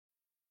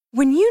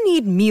When you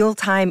need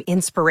mealtime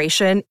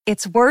inspiration,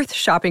 it's worth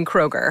shopping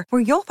Kroger,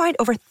 where you'll find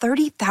over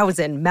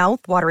 30,000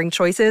 mouth-watering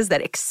choices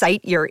that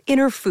excite your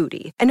inner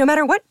foodie. And no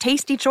matter what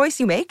tasty choice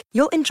you make,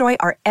 you'll enjoy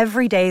our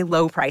everyday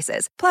low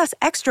prices, plus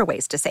extra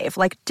ways to save,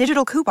 like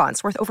digital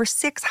coupons worth over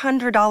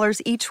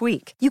 $600 each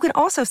week. You can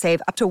also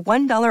save up to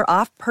 $1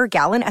 off per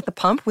gallon at the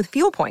pump with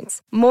fuel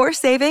points. More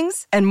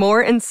savings and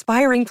more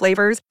inspiring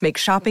flavors make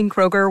shopping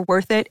Kroger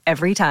worth it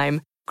every time.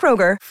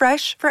 Kroger,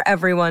 fresh for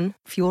everyone.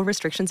 Fuel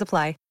restrictions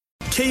apply.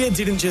 Kia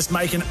didn't just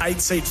make an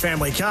 8-seat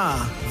family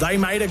car, they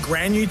made a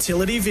grand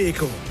utility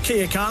vehicle.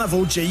 Kia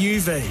Carnival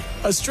GUV.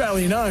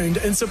 Australian owned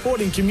and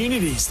supporting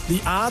communities,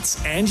 the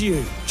arts and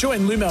you. Join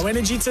Lumo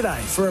Energy today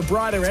for a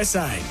brighter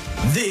SA.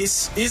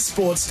 This is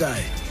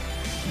Sportsday.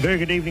 Very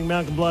good evening,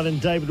 Malcolm Blood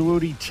and David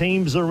Woody.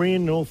 Teams are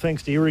in, all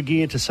thanks to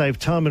Irrigear. To save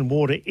time and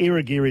water,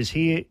 Irrigear is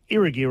here.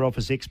 Irrigear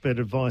offers expert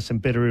advice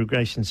and better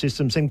irrigation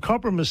systems. And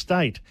Cobram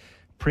Estate,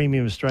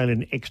 premium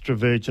Australian extra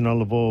virgin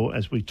olive oil,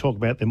 as we talk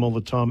about them all the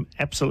time,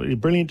 absolutely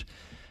brilliant.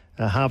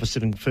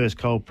 Harvested and first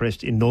cold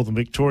pressed in northern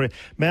Victoria.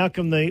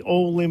 Malcolm, the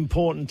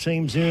all-important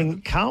teams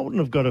in Carlton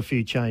have got a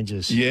few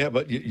changes. Yeah,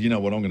 but you know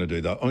what I'm going to do,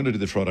 though? I'm going to do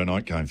the Friday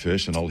night game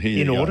first, and I'll hear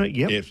you. In order,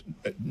 yep.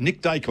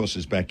 Nick Dacos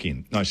is back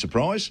in. No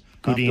surprise.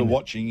 Good after in.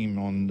 Watching him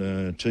on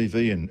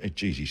TV, and,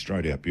 geez, he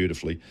strode out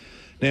beautifully.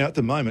 Now, at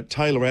the moment,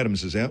 Taylor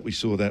Adams is out. We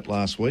saw that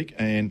last week.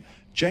 And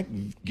Jack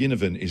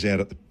Ginnivan is out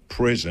at the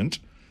present,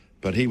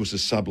 but he was a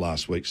sub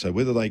last week. So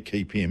whether they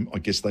keep him, I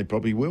guess they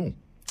probably will.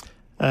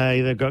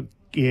 They've got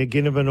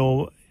Ginnivan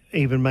or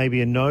even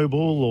maybe a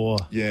Noble or...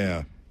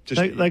 Yeah.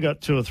 They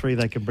got two or three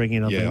they can bring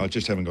in, I think. I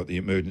just haven't got the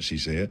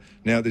emergencies there.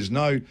 Now, there's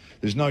no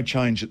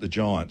change at the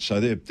Giants, so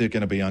they're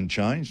going to be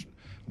unchanged.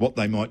 What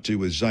they might do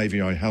with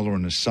Xavier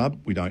O'Halloran as sub,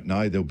 we don't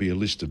know. There'll be a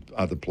list of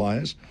other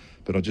players,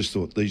 but I just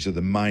thought these are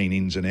the main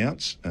ins and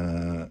outs.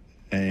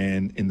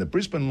 And in the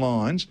Brisbane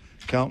Lions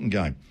Carlton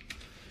game,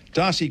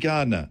 Darcy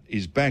Gardner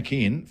is back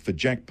in for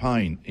Jack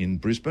Payne in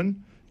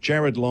Brisbane.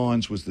 Jared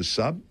Lyons was the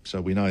sub,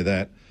 so we know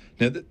that.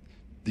 Now,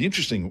 the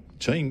interesting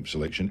team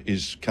selection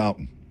is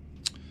Carlton.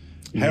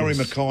 Yes. Harry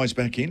Mackay's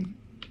back in,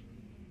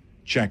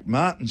 Jack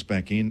Martin's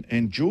back in,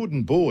 and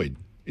Jordan Boyd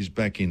is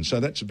back in. So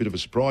that's a bit of a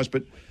surprise.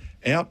 But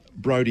out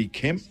Brodie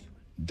Kemp,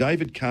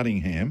 David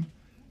Cunningham,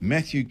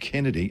 Matthew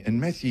Kennedy, and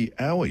Matthew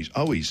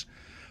Owies.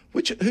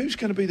 Who's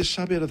going to be the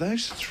sub out of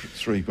those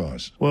three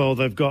guys? Well,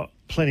 they've got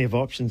plenty of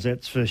options,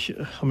 that's for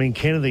sure. I mean,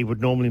 Kennedy would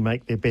normally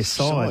make their best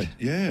side.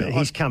 Yeah.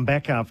 He's come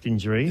back after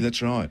injury.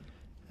 That's right.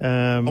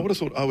 I would have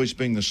thought Owies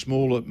being the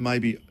smaller,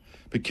 maybe,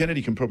 but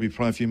Kennedy can probably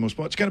play a few more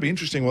spots. It's going to be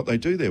interesting what they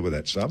do there with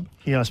that sub.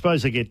 Yeah, I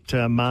suppose they get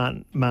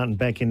Martin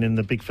back in and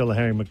the big fella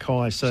Harry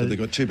Mackay. So they've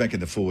got two back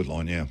in the forward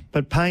line, yeah.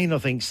 But Payne, I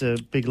think, is a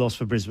big loss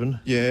for Brisbane.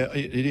 Yeah,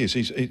 it is.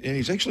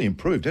 He's actually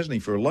improved, hasn't he,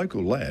 for a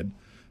local lad?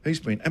 He's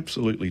been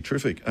absolutely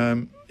terrific.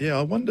 I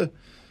wonder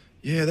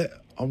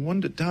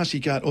Darcy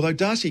Gardner. Although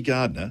Darcy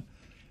Gardner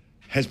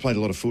has played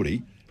a lot of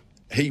footy,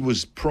 he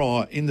was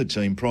in the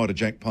team prior to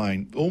Jack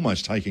Payne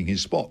almost taking his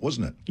spot,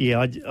 wasn't it?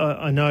 Yeah,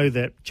 I know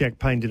that Jack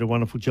Payne did a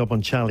wonderful job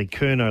on Charlie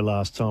Curnow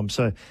last time,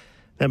 so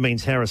that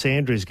means Harris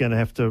Andrews is going to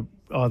have to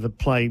either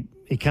play...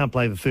 He can't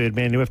play the third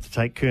man. He'll have to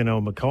take Curnow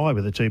and Mackay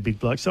with the two big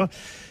blokes. So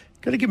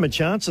got to give him a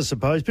chance, I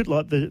suppose. A bit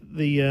like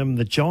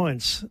the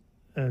Giants...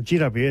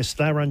 GWS,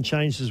 they're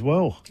unchanged as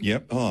well.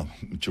 Yep. Oh,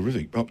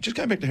 terrific. Well, just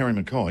going back to Harry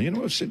Mackay, you know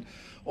what I've said?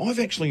 I've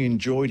actually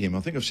enjoyed him. I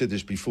think I've said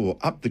this before.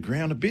 Up the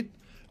ground a bit,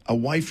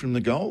 away from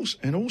the goals,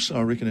 and also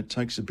I reckon it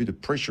takes a bit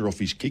of pressure off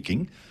his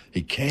kicking.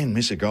 He can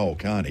miss a goal,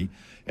 can't he?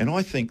 And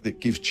I think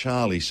that gives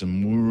Charlie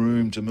some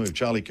room to move.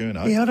 Charlie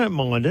Curnow. Yeah, I don't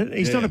mind it.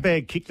 He's not a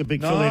bad kick, the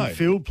big fella in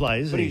field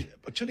plays. But I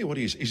tell you what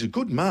he is. He's a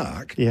good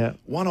mark. Yeah.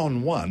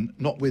 One-on-one,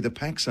 not where the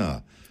packs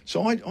are.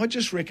 So I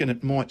just reckon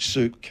it might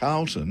suit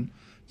Carlton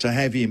to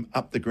have him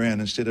up the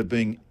ground instead of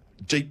being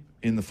deep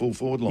in the full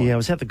forward line. Yeah, I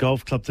was at the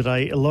golf club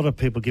today. A lot of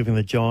people giving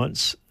the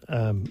Giants,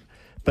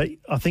 but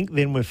I think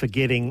then we're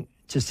forgetting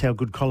just how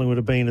good Collingwood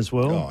have been as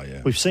well. Oh,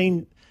 yeah. We've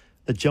seen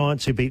the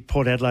Giants who beat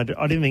Port Adelaide.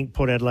 I didn't think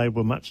Port Adelaide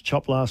were much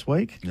chopped last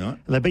week. No. And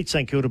they beat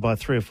St Kilda by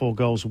 3 or 4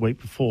 goals a week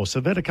before.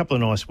 So they've had a couple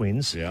of nice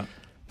wins. Yeah.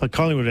 But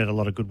Collingwood had a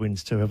lot of good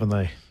wins too, haven't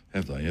they?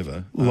 Have they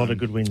ever? A lot of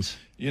good wins.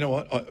 You know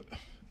what?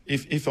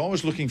 If I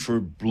was looking for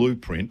a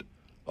blueprint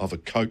of a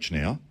coach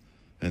now,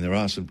 and there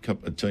are some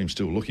teams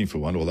still looking for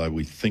one, although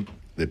we think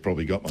they've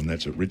probably got one,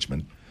 that's at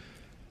Richmond,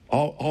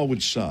 I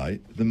would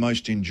say the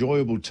most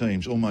enjoyable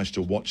teams almost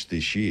to watch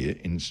this year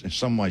in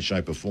some way,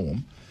 shape or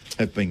form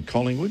have been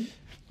Collingwood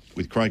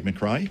with Craig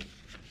McRae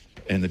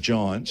and the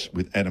Giants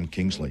with Adam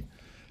Kingsley.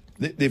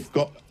 They've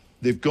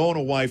gone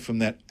away from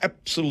that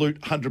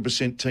absolute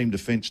 100% team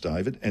defence,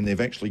 David, and they've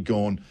actually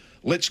gone,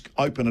 let's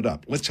open it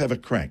up. Let's have a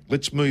crack.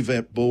 Let's move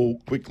that ball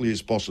quickly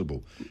as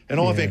possible. And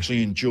I've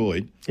actually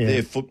enjoyed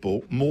their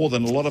football more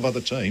than a lot of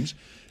other teams.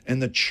 And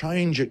the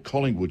change at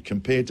Collingwood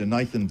compared to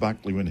Nathan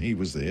Buckley when he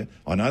was there,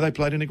 I know they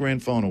played in a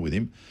grand final with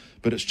him,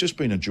 but it's just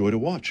been a joy to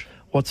watch.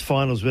 What's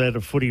finals without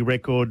a footy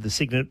record? The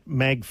Signet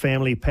Mag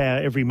family, power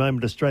every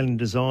moment, Australian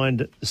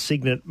designed. The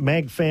Signet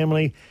Mag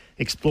family.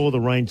 Explore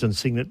the range on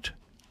Signet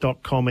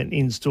sportsday.com and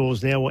in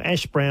stores now. Well,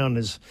 Ash Brown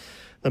is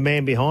the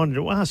man behind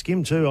it. We'll ask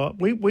him too. I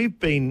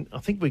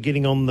think we're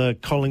getting on the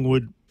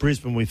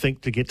Collingwood-Brisbane, we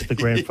think, to get to the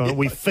grand final.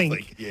 We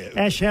think. Yeah.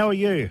 Ash, how are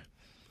you?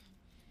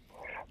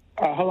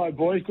 Hello,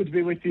 boys. Good to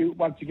be with you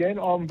once again.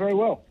 I'm very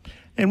well.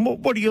 And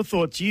what are your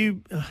thoughts?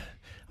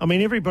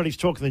 Everybody's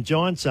talking the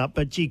Giants up,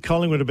 but,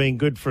 Collingwood have been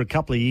good for a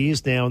couple of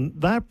years now, and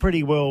they're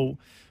pretty well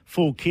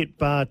full kit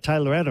bar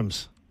Taylor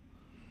Adams.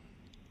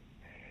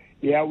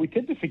 Yeah, we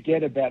tend to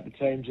forget about the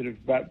teams that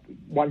have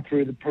won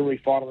through the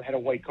preliminary final and had a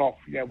week off.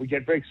 We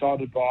get very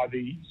excited by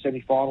the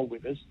semi-final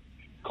winners.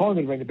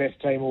 Collingwood have been the best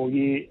team all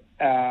year.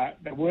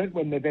 They weren't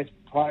when their best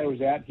player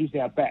was out. He's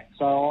now back.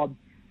 So I'm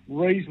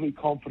reasonably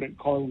confident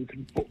Collingwood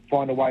can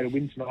find a way to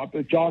win tonight. But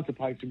the Giants are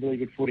playing some really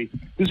good footy.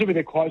 This will be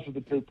their close of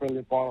the two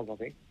preliminary finals, I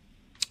think.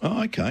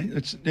 Oh, okay.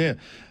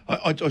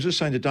 I was just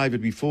saying to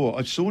David before,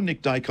 I saw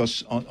Nick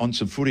Dacos on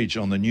some footage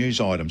on the news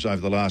items over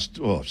the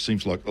last,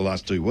 seems like the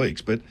last 2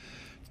 weeks, but,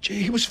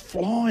 he was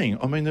flying.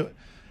 I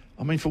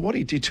mean, for what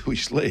he did to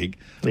his leg,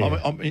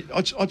 yeah.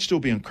 I'd still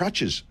be on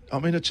crutches. I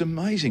mean, it's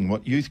amazing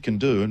what youth can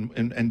do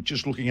and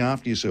just looking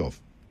after yourself.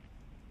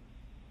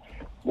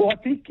 Well, I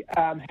think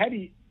had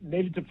he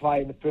needed to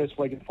play in the first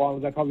week of the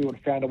finals, they probably would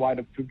have found a way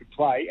to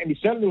play, and he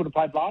certainly would have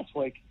played last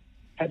week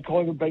had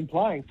Collingwood been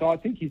playing. So I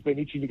think he's been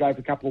itching to go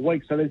for a couple of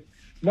weeks. So there's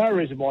no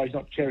reason why he's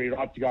not cherry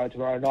ripe to go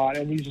tomorrow night.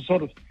 And he's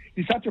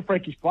such a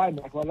freakish player,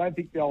 Michael. I don't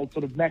think the old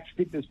sort of match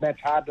fitness, match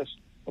hardness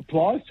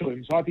applies to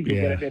him. So I think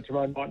he'll get out there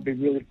tomorrow night and be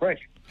really fresh.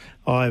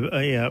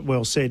 Yeah,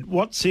 well said.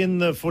 What's in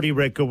the footy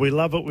record? We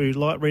love it. We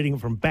like reading it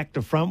from back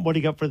to front. What do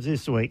you got for us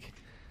this week?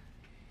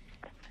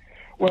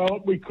 Well,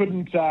 we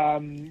couldn't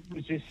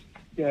resist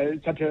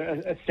such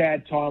a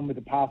sad time with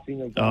the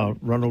passing of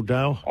Ronald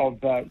Dale, of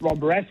Ron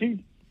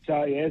Barassi.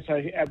 So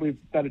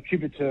we've done a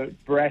tribute to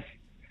Barassi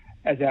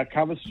as our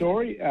cover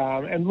story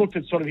and looked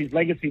at sort of his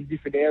legacy in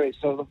different areas.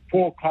 So the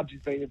 4 clubs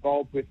he's been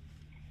involved with,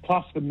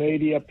 plus the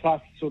media,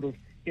 plus sort of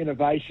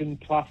innovation,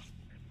 plus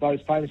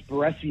those famous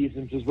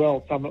Barassi-isms as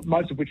well,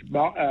 most of which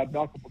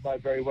Malcolm will know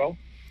very well.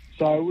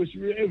 So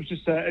it was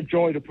just a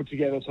joy to put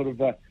together sort of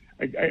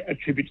a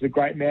tribute to the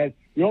great man.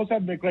 We also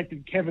have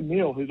neglected Kevin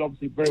Neal, who's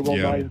obviously very well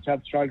known in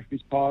South Australia for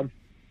his time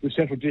with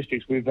Central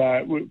Districts. We've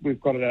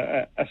got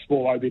a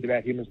small obit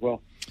about him as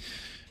well.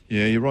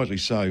 Yeah, you're rightly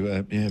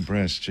so.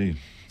 Brass, gee.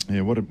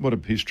 Yeah, what a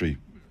history.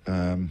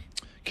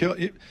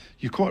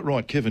 You're quite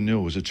right. Kevin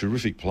Neal was a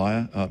terrific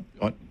player.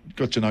 I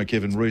got to know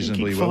Kevin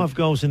reasonably well. 5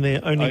 goals in their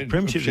only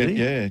premiership, did he?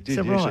 Yeah, did. Is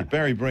that right? So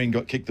Barry Breen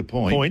kicked the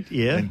point.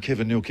 And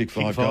Kevin Neal kicked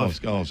 5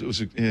 goals. It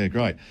was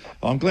great.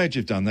 I'm glad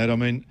you've done that. I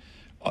mean,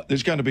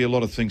 there's going to be a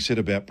lot of things said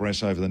about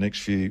Brass over the next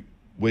few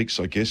weeks,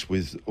 I guess,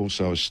 with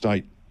also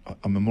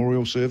a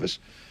memorial service,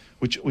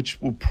 which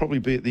will probably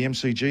be at the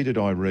MCG, did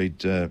I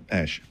read,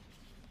 Ash?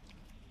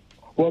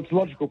 Well, it's a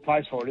logical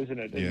place for it, isn't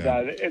it?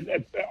 Yeah.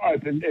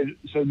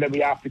 So then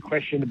we ask the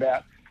question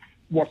about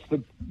what's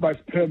the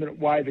most permanent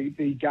way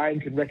the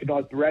game can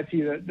recognise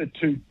Barassi. The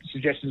 2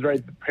 suggestions are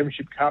the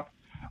Premiership Cup.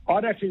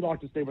 I'd actually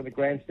like to see one of the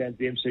grandstands,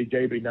 the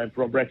MCG, be named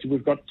for Ron Barassi.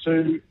 We've got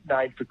 2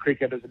 named for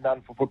cricketers and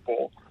none for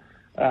football.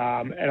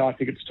 And I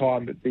think it's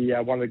time that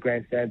one of the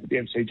grandstands at the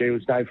MCG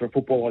was named for a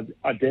football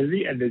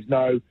identity, and there's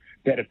no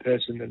better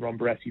person than Ron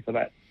Barassi for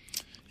that.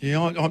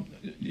 Yeah,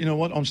 you know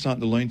what? I'm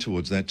starting to lean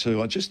towards that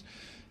too.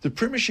 The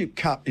Premiership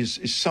Cup is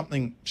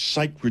something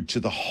sacred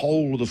to the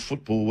whole of the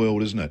football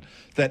world, isn't it?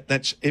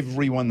 That's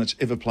everyone that's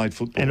ever played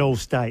football. And all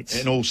states.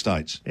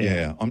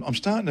 Yeah. I'm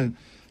starting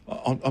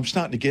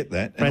to get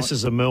that. Brass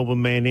is a Melbourne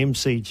man,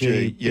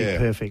 MCG,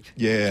 perfect.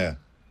 Yeah.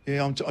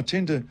 I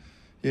tend to.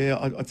 Yeah,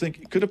 I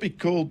think, could it be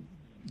called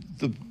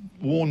the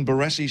Warren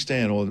Barassi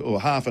stand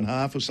or half and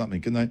half or something?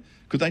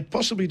 Could they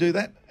possibly do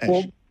that, Ash?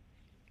 Well,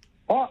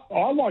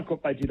 I like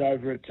what they did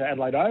over at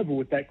Adelaide Oval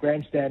with that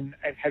grandstand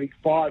and having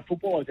 5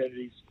 football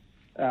identities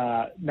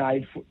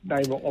named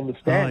on the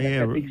stand.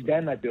 That big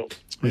stand they built.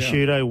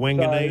 Mashudo,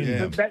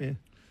 Wanganeen.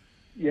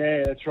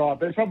 Yeah, that's right.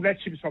 But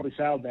that ship has probably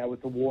sailed now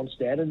with the Warren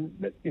stand.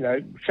 And,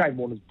 Shane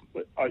Warne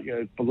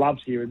is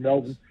beloved here in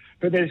Melbourne.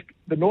 But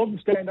the Northern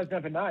stand doesn't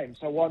have a name,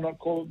 so why not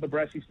call it the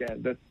Barassi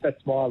stand?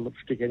 That's my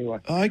lipstick anyway.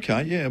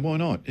 Okay, yeah, why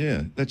not?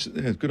 Yeah, that's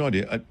a good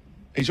idea.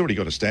 He's already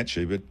got a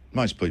statue, but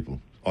most people,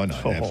 I know,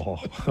 have.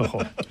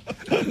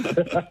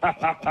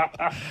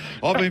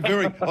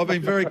 I've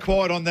been very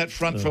quiet on that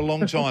front for a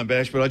long time,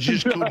 Bash, but I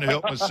just couldn't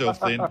help myself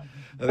then.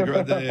 The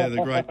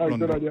great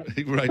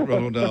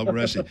Ronald Dale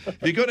Barassi. Have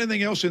you got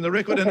anything else in the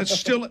record? And it's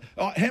still,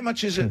 how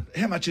much is it?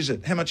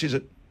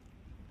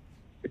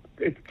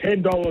 It's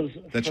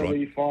 $10 That's for right.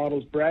 the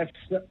finals, Brass.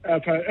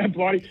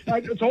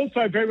 It's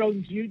also very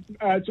relevant to you.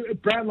 It's a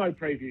Brownlow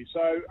preview.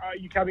 So are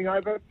you coming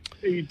over?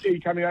 Are you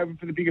coming over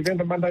for the big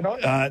event on Monday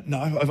night? No,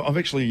 I've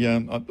actually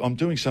I'm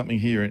doing something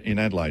here in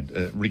Adelaide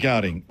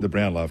regarding the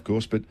Brownlow, of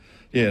course. But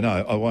yeah, no,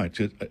 I won't.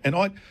 And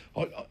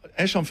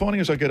Ash, I'm finding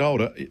as I get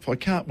older, if I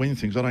can't win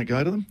things, I don't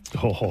go to them.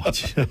 Oh,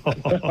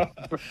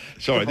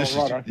 sorry, this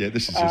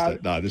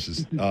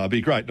is it'd be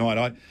a great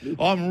night.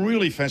 I'm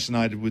really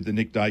fascinated with the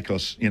Nick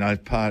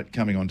Dacos, part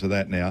coming onto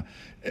that now.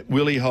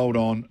 Will he hold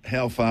on?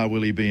 How far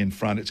will he be in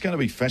front? It's going to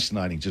be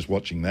fascinating just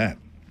watching that.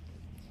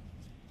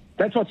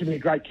 That's what's going to be a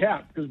great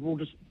count, because we'll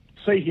just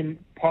see him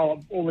pile up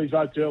all these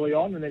votes early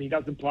on, and then he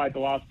doesn't play the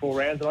last 4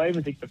 rounds. And I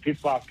even think the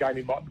 5th last game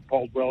he might be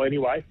polled well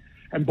anyway.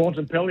 And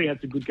Bontempelli had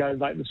some good games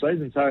late in the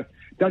season. So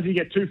does he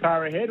get too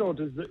far ahead, or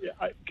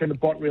can the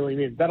bot reel him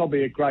in? That'll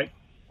be the great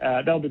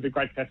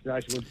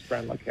fascination with the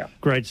Brownlow count.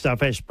 Great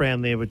stuff. Ash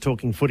Brown there. We're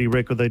talking footy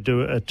record. They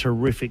do a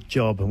terrific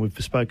job, and we've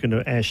spoken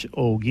to Ash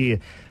all year.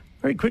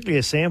 Very quickly,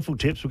 a SANFL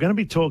tips. We're going to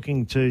be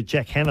talking to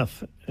Jack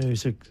HANNATH,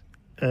 who's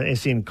a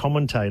SEN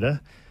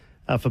commentator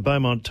for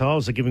Beaumont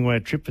Tiles. They're giving away a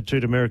trip for 2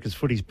 to America's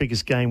footy's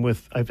biggest game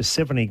worth over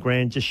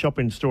 $70,000. Just shop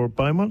in store at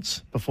Beaumont's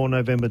before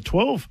November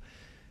 12.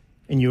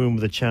 And you're in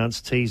with a chance.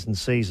 T's and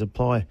C's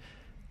apply.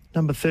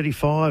 Number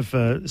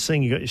 35,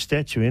 seeing you got your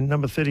statue in.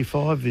 Number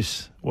 35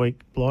 this week,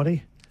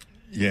 Blighty.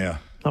 Yeah.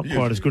 Not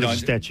quite as good as a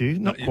statue.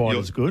 Not quite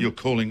as good. You're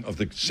calling of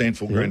the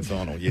SANFL Grand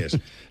Final, yes.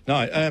 No,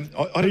 I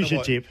don't Who's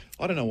your tip?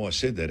 I don't know why I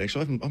said that,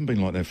 actually. I haven't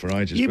been like that for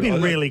ages. You've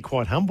been really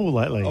quite humble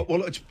lately.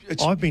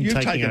 I've been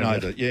taking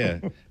over. Yeah.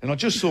 And I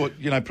just thought,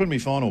 preliminary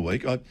final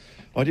week,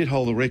 I did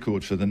hold the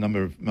record for the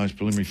number of most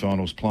preliminary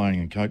finals playing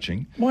and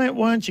coaching. Why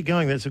aren't you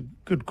going? That's a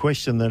good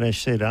question that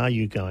Ash said. Are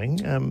you going?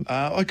 You're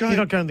not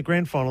going to the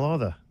grand final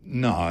either.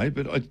 No,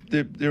 but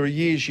there are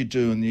years you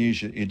do and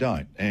years you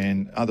don't.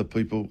 And other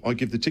people, I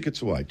give the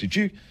tickets away. Did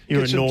you?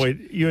 You're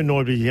annoyed. You're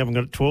annoyed because you haven't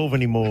got 12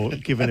 anymore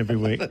given every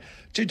week.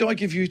 Did I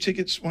give you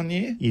tickets one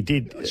year? You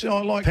did. So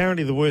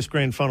apparently the worst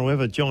grand final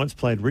ever. Giants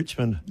played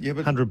Richmond,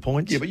 100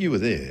 points. Yeah, but you were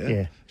there.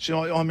 Yeah.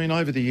 So, I mean,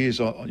 over the years,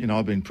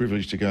 I've been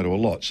privileged to go to a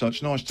lot. So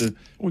it's nice to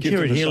give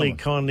Jared them Healy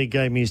kindly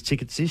gave me his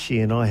tickets this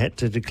year and I had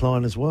to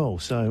decline as well.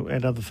 So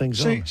add other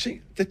things on.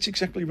 See, that's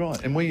exactly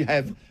right. And we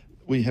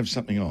have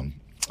something on.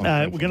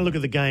 We're going to look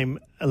at the game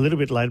a little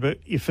bit later, but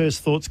your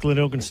first thoughts,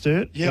 Glenelg and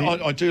Sturt? Yeah,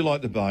 I do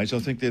like the Bays. I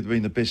think they've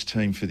been the best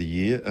team for the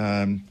year.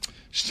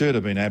 Sturt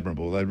have been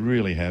admirable. They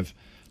really have.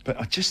 But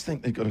I just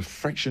think they've got a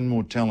fraction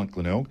more talent,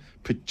 Glenelg,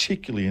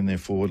 particularly in their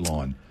forward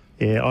line.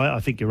 Yeah, I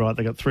think you're right.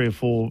 They've got 3 or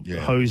 4,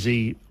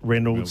 Hosey,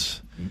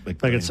 Reynolds. They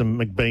got some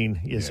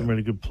McBean, some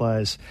really good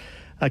players.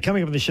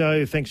 Coming up on the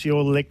show, thanks to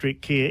your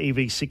electric Kia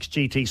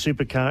EV6 GT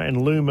Supercar and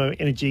Lumo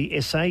Energy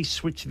SA.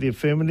 Switch to the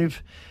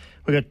affirmative.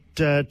 We've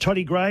got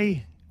Toddy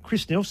Gray,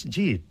 Chris Nelson.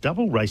 Gee,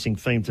 double racing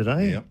theme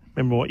today. Yep.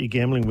 Remember what you're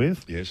gambling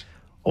with? Yes.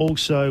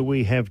 Also,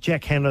 we have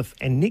Jack HANNATH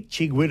and Nick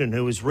CHIGWIDDEN,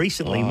 who was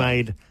recently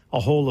made a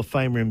Hall of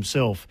Famer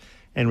himself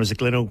and was a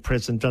Glenelg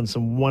president, done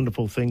some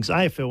wonderful things.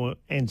 AFL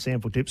and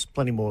SANFL tips,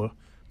 plenty more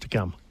to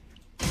come.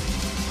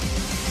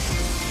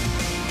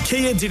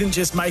 Kia didn't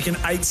just make an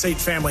 8-seat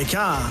family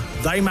car,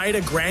 they made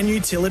a grand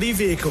utility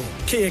vehicle.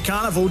 Kia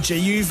Carnival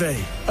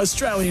GUV.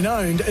 Australian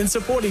owned and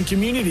supporting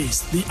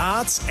communities, the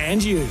arts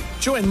and you.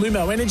 Join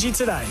Lumo Energy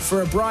today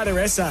for a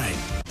brighter SA.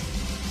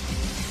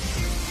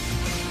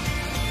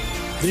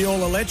 The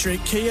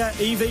all-electric Kia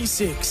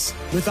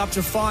EV6 with up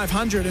to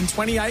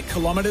 528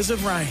 kilometres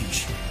of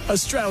range.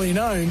 Australian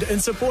owned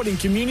and supporting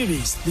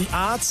communities, the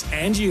arts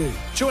and you.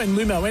 Join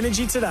Lumo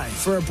Energy today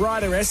for a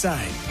brighter SA.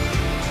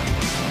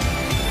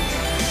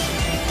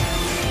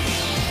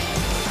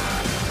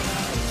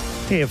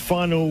 Yeah,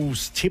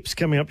 finals tips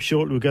coming up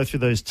shortly. We'll go through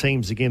those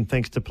teams again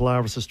thanks to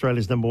Polaris,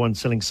 Australia's #1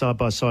 selling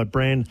side-by-side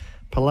brand.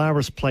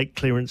 Polaris plate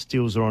clearance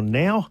deals are on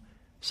now.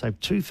 Save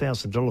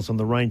 $2,000 on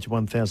the range of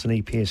 1,000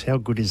 EPS. How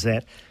good is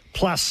that?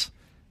 Plus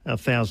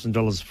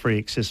 $1,000 free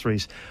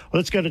accessories. Well,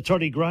 let's go to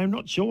Toddy Gray. I'm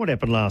not sure what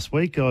happened last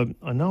week. I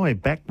know I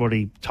backed what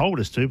he told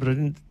us to, but I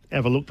didn't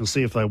have a look to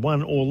see if they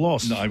won or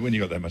lost. No, when you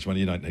got that much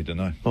money, you don't need to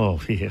know.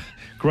 Oh, yeah.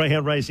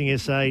 Greyhound Racing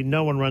SA,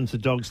 no one runs the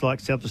dogs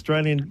like South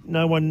Australian.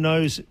 No one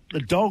knows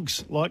the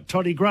dogs like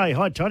Toddy Gray.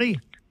 Hi, Toddy.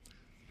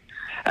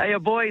 Hey,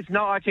 boys.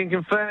 No, I can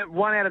confirm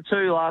 1 out of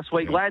 2 last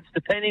week, lads.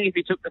 Depending if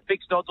you took the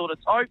fixed odds or the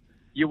tote,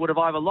 you would have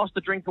either lost a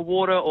drink of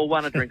water or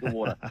won a drink of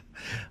water.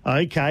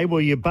 Okay,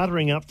 well, you're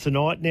buttering up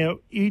tonight. Now,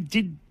 you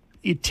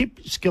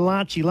tipped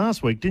Scalacci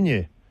last week, didn't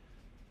you?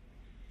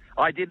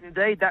 I did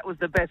indeed. That was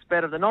the best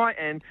bet of the night,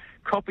 and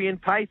copy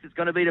and paste is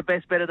going to be the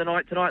best bet of the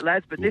night tonight,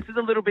 lads. But this is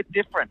a little bit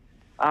different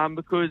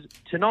because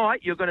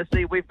tonight you're going to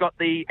see we've got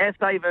the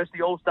SA versus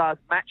the All-Stars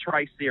match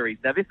race series.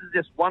 Now, this is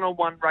just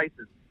one-on-one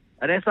races.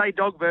 An SA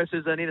dog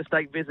versus an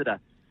interstate visitor.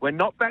 We're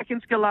not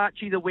backing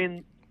Scalacci to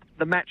win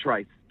the match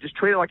race. Just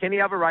treat it like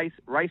any other race.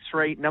 Race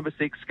 3, number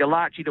 6,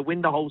 Scalacci to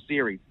win the whole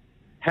series.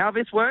 How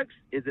this works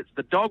is it's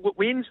the dog that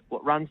wins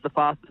what runs the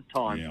fastest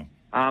time. Yeah.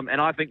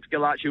 And I think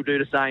Scalacci will do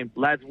the same.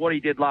 Lads, what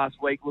he did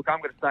last week, look, I'm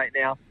going to say it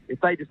now.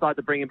 If they decide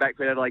to bring him back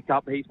for the Adelaide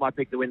Cup, he's my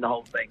pick to win the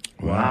whole thing.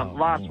 Wow.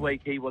 Last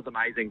week, he was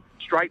amazing.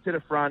 Straight to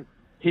the front.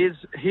 His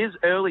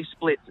early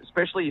splits,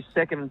 especially his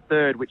second and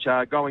third, which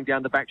are going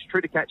down the back,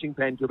 true to catching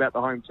pen to about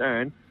the home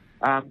turn,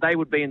 they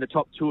would be in the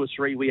top 2 or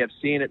 3 we have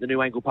seen at the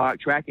New Angle Park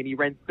track. And he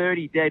ran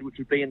 30 dead, which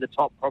would be in the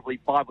top probably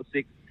 5 or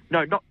 6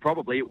 No, not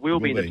probably. It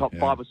will be in the top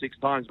 5 or 6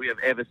 times we have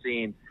ever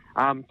seen.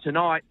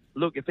 Tonight,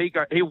 look, if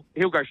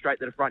he'll go straight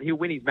to the front. He'll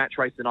win his match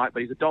race tonight,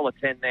 but he's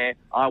 $1.10 there.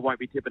 I won't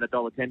be tipping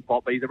 $1.10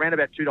 pot, but he's around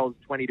about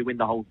 $2.20 to win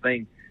the whole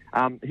thing.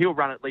 He'll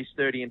run at least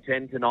 30 and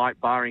 10 tonight,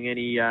 barring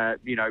any, a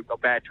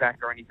bad track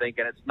or anything,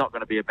 and it's not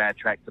going to be a bad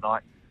track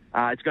tonight.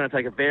 It's going to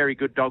take a very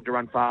good dog to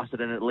run faster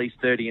than at least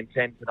 30 and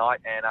 10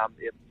 tonight, and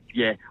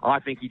I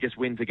think he just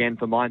wins again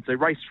for mine. So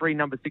race 3,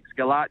 number 6,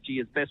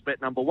 Galachi is best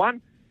bet number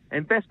 1.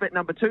 And best bet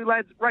number 2,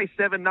 lads, race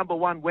 7, number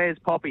 1, Where's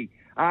Poppy?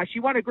 She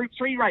won a Group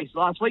 3 race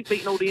last week,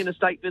 beating all the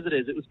interstate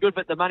visitors. It was good,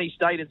 but the money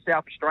stayed in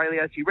South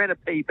Australia. She ran a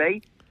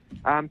PB.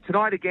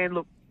 Tonight, again,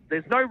 look,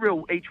 there's no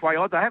real each-way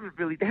odds. There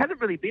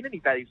hasn't really been any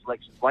value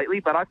selections lately,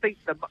 but I think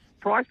the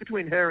price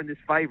between her and this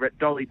favourite,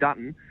 Dolly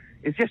Dutton,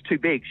 is just too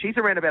big. She's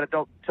around about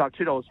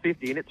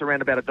 $2.50, and it's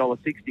around about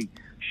 $1.60.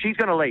 She's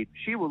going to lead.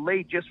 She will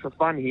lead just for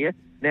fun here.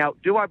 Now,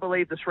 do I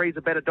believe the Three's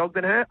a better dog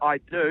than her? I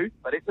do,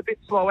 but it's a bit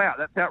slow out.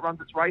 That's how it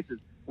runs its races.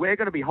 We're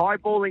going to be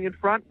high-balling in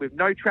front with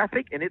no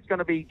traffic, and it's going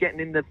to be getting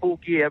in the full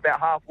gear about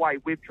halfway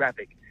with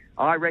traffic.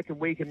 I reckon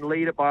we can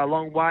lead it by a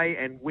long way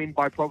and win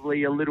by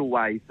probably a little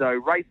way. So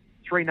race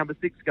 3, number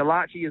 6,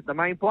 Galachi is the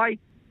main play,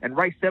 and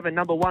race 7,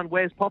 number 1,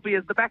 Where's Poppy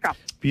is the backup.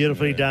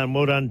 Beautifully done.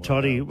 Well done,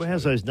 Toddy.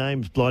 How's those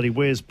names, Blighty?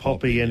 Where's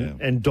Poppy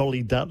and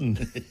Dolly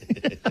Dutton?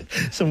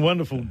 Some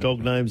wonderful dog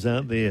names,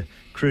 aren't there?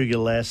 Kruger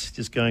Lass,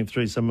 just going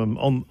through some of them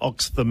on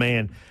Ox the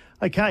Man.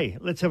 Okay,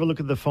 let's have a look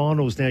at the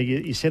finals now.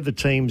 You said the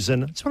teams,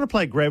 and I just want to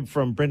play a grab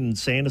from Brendan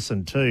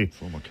Sanderson too.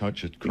 Former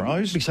coach at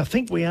Crows. Because I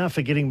think we are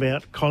forgetting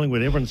about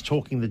Collingwood. Everyone's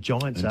talking the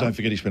Giants and up. Don't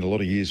forget he spent a lot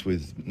of years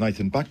with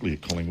Nathan Buckley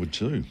at Collingwood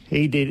too.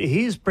 He did.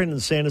 Here's Brendan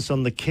Sanderson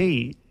on the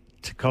key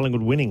to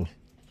Collingwood winning.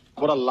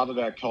 What I love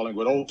about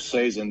Collingwood all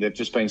season, they've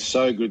just been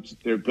so good.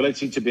 Their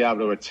ability to be able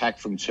to attack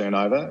from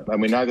turnover,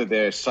 and we know that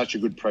they're such a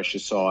good pressure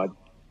side.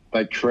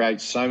 They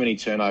create so many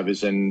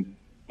turnovers, and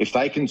if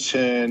they can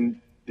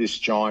turn this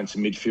Giants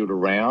midfield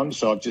around,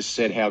 so I've just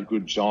said how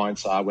good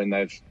Giants are when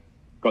they've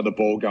got the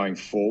ball going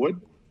forward.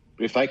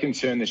 But if they can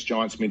turn this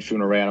Giants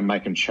midfield around and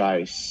make them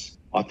chase,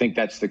 I think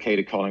that's the key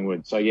to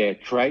Collingwood. So,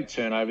 create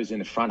turnovers in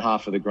the front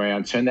half of the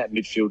ground, turn that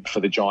midfield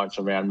for the Giants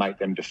around, make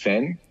them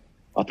defend.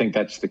 I think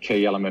that's the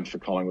key element for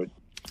Collingwood.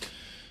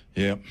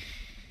 Yeah,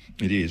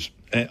 it is.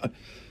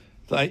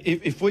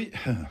 If we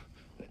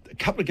a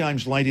couple of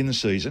games late in the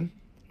season,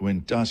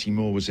 when Darcy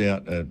Moore was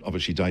out,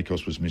 obviously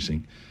Dacos was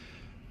missing,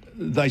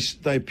 they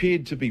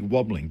appeared to be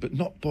wobbling, but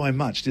not by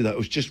much, did they? It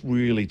was just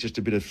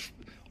a bit of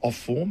off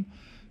form.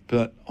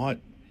 But I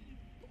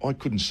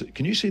couldn't see.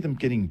 Can you see them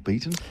getting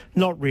beaten?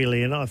 Not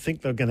really, and I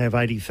think they're going to have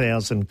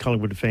 80,000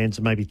 Collingwood fans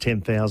and maybe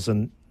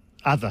 10,000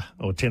 other,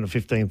 or 10 or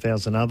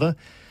 15,000 other.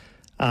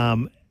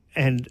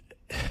 And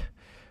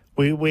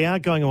we are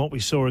going on what we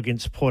saw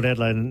against Port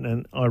Adelaide,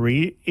 and I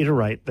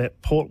reiterate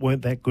that Port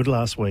weren't that good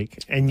last week,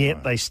 and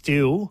yet they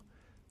still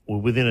were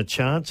within a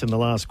chance in the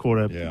last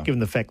quarter, given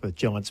the fact that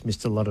Giants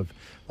missed a lot of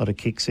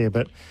kicks there.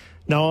 But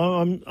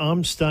no,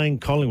 I'm staying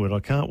Collingwood. I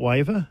can't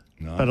waver.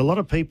 No. But a lot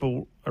of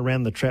people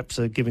around the traps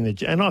are giving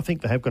and I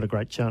think they have got a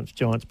great chance,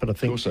 Giants, but I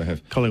think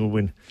Collingwood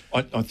win.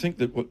 I think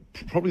that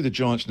probably the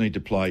Giants need to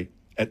play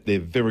at their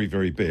very,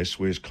 very best,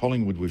 whereas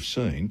Collingwood, we've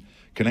seen,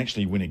 can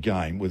actually win a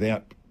game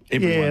without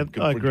everyone.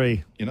 Yeah, I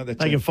agree.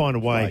 They can find a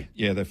way.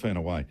 Yeah, they found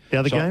a way. The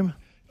other game?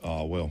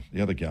 Oh, well,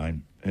 the other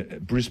game,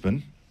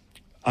 Brisbane,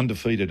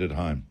 undefeated at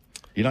home.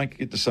 You don't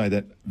get to say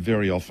that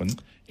very often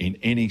in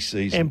any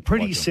season. And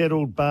pretty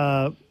settled,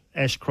 bar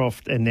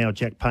Ashcroft and now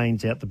Jack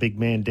Payne's out, the big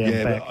man down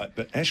back.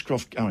 But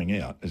Ashcroft going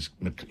out, as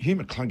Hugh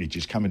McCluggage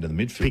just come into the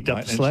midfield. Picked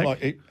up the slack.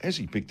 It's like, as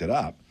he picked it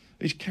up,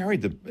 he's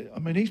carried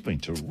he's been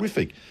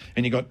terrific.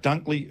 And you got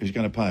Dunkley, who's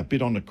going to play a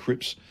bit on the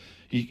Cripps.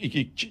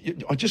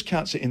 I just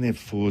can't sit in their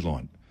forward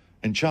line.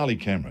 And Charlie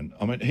Cameron,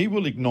 he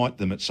will ignite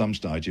them at some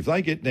stage. If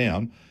they get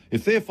down,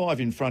 if they're 5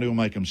 in front, he'll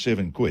make them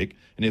 7 quick.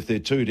 And if they're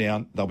 2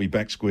 down, they'll be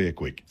back square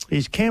quick.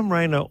 Is Cam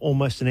Rayner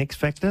almost an X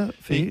factor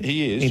for you?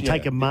 He is. He can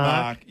take a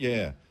mark.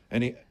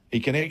 And he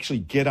can actually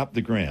get up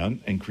the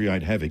ground and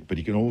create havoc, but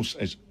he can also,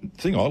 the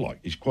thing I like,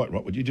 he's quite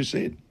right what you just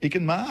said. He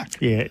can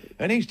mark. Yeah.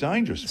 And he's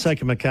dangerous. So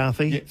can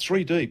McCarthy. Yeah,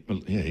 3 deep.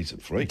 Yeah, he's a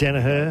freak.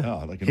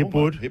 Danaher. They can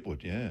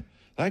Hipwood. Yeah.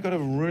 They've got a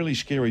really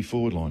scary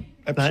forward line.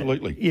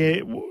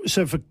 Absolutely.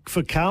 So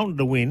for Carlton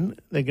to win,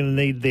 they're going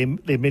to need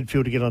their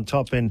midfield to get on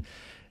top and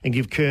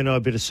give Curnow a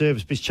bit of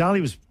service. Because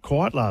Charlie was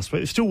quiet last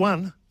week. Still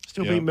won.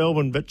 Still beat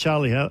Melbourne, but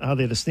Charlie are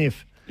there to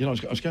sniff. I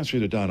was going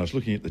through the day and I was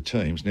looking at the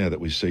teams now that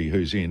we see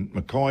who's in.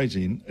 Mackay's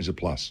in as a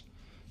plus.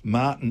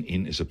 Martin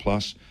in is a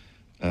plus.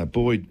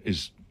 Boyd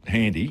is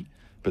handy,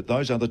 but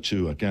those other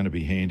 2 are going to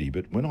be handy.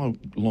 But when I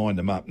lined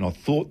them up and I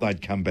thought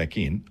they'd come back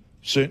in,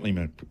 certainly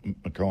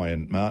Mackay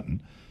and Martin,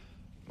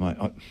 mate,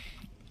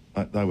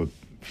 they were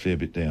a fair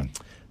bit down.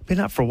 Been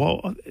up for a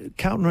while.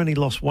 Carlton only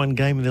lost 1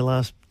 game in their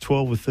last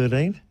 12 or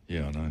 13.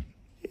 Yeah, I know.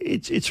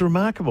 It's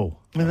remarkable.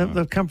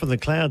 They've come from the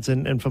clouds,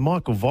 and for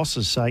Michael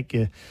Voss's sake,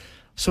 you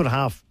sort of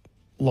half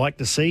like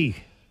to see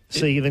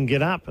them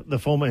get up, the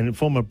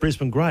former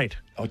Brisbane great.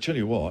 I'll tell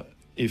you what,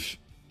 if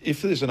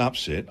there's an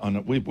upset,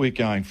 we're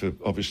going for,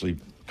 obviously,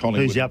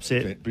 Collingwood. Who's the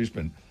upset?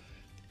 Brisbane.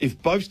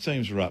 If both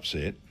teams were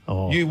upset,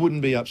 you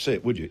wouldn't be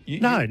upset, would you?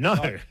 No.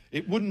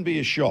 It wouldn't be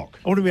a shock.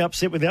 I wouldn't be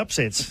upset with the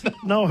upsets.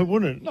 No, I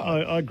wouldn't. No.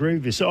 I agree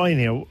with this. So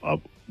anyhow,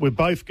 we're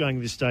both going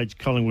this stage,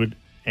 Collingwood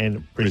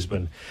and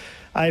Brisbane.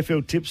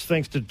 AFL tips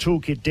thanks to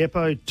Toolkit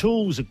Depot.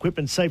 Tools,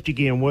 equipment, safety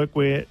gear and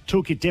workwear.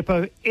 Toolkit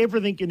Depot,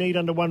 everything you need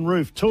under one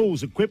roof.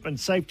 Tools, equipment,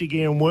 safety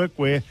gear and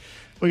workwear.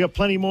 We've got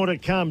plenty more to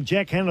come.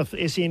 Jack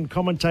Hannath, SEN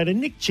commentator.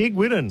 Nick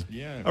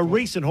CHIGWIDDEN, a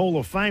recent Hall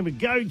of Famer.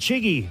 Go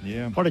Chiggy.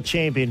 Yeah. What a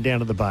champion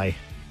down at the Bay.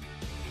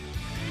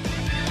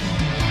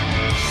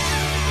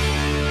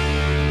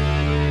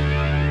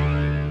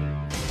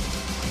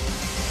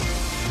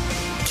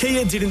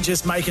 Kia didn't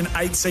just make an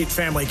 8-seat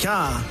family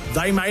car,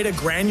 they made a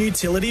grand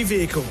utility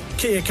vehicle.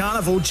 Kia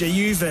Carnival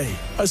GUV.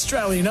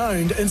 Australian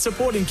owned and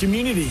supporting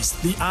communities,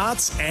 the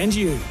arts and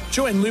you.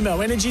 Join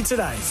Lumo Energy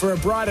today for a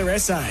brighter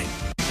SA.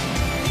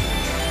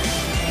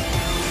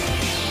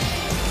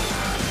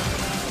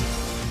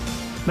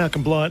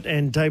 Malcolm Blight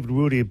and David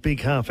Woody, a big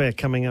half hour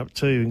coming up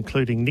too,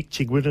 including Nick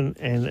CHIGWIDDEN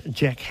and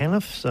Jack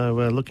Hannath. So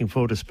looking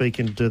forward to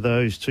speaking to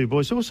those two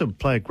boys. Also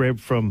play a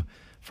grab from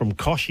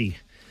Koshy.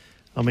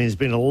 I mean, there's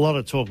been a lot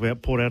of talk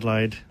about Port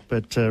Adelaide,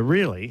 but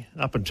really,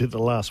 up until the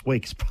last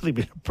week, it's probably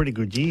been a pretty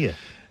good year.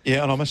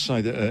 Yeah, and I must say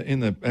that in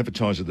the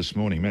Advertiser this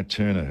morning, Matt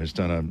Turner has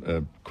done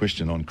a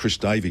question on Chris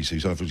Davies,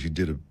 who's obviously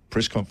did a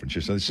press conference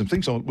yesterday. There's some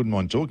things I wouldn't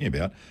mind talking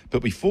about.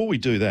 But before we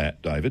do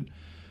that, David,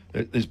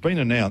 there's been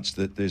announced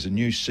that there's a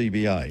new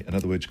CBA, in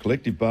other words,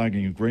 collective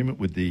bargaining agreement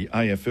with the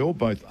AFL,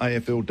 both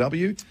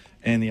AFLW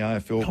and the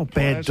AFL. Oh,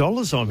 bad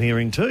dollars I'm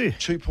hearing too.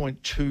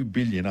 $2.2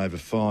 billion over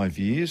 5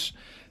 years.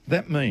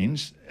 That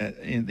means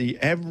in the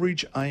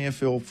average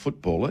AFL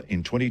footballer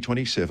in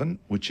 2027,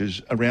 which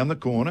is around the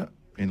corner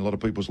in a lot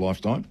of people's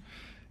lifetime,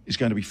 is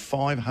going to be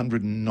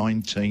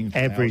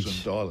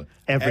 $519,000.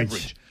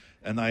 Average.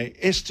 And they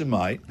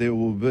estimate there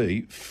will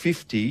be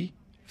 50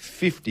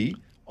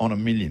 on a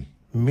million.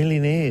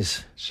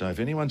 Millionaires. So if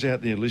anyone's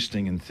out there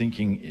listening and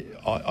thinking,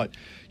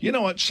 you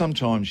know what,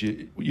 sometimes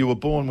you were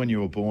born when you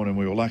were born and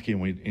we were lucky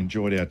and we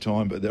enjoyed our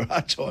time, but there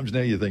are times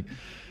now you think,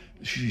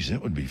 geez,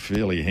 that would be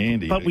fairly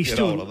handy to get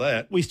hold of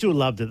that. We still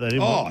loved it, though,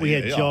 didn't we? We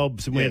had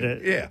jobs and we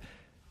had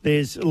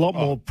There's a lot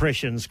more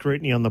pressure and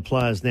scrutiny on the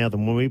players now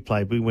than when we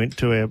played. We went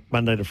to our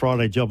Monday to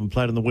Friday job and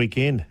played on the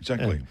weekend.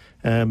 Exactly.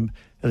 And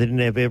they didn't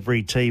have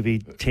every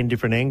TV, 10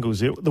 different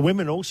angles. The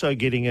women also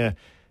getting a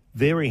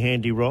very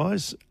handy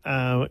rise,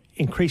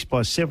 increased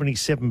by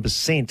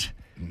 77%.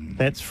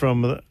 That's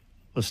from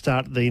the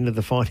start to the end of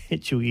the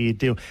financial year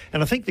deal.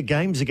 And I think the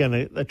games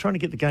they're trying to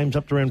get the games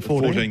up to around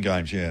 14. 14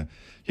 games, yeah.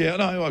 Yeah,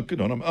 no,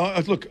 good on them.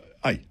 Look,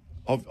 hey,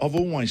 I've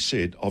always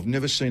said I've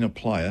never seen a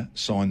player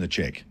sign the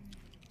cheque.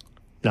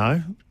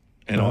 No.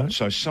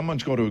 So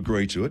someone's got to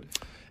agree to it.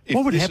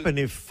 What would happen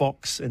if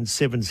Fox and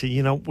Seven said,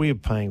 we're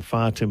paying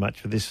far too much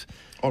for this?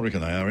 I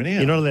reckon they are anyhow.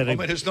 You're not allowed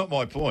to, it's not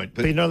my point.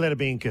 But you're not allowed to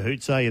be in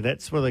cahoots, are you?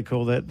 That's what they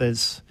call that.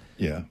 There's...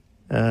 Yeah.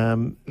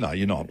 No,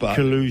 you're not. But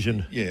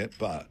collusion. Yeah,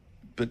 but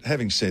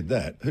having said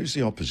that, who's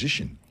the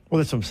opposition? Well,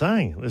 that's what I'm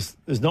saying.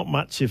 There's not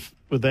much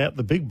without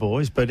the big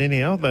boys, but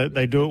anyhow,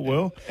 they do it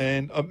well.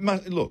 And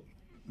look,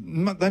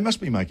 they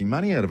must be making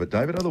money out of it,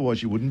 David.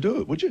 Otherwise, you wouldn't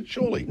do it, would you?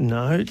 Surely.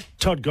 No.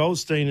 Todd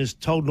Goldstein has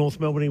told North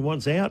Melbourne he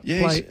wants out.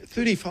 Yeah, he's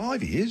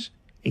 35 years.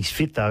 He's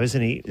fit, though,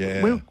 isn't he?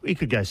 Yeah. Well, he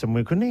could go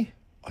somewhere, couldn't he?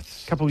 A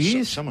couple of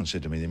years. Someone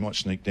said to me they might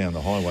sneak down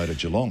the highway to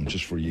Geelong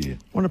just for a year.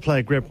 I want to play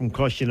a grab from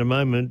Kosh in a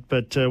moment,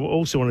 but we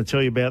also want to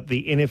tell you about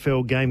the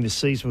NFL game this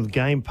season with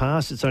Game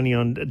Pass. It's only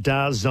on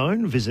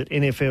DAZN. Visit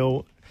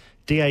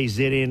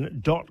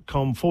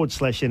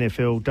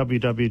NFLDAZN.com/NFL,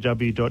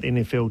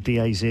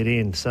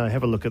 www.NFLDAZN. So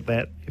have a look at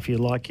that if you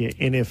like your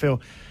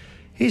NFL.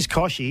 Here's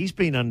Koshy. He's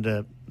been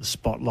under the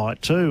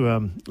spotlight too.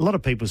 A lot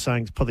of people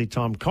saying it's probably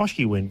time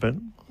Koshy went, but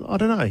I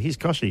don't know. Here's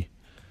Koshy.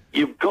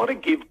 You've got to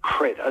give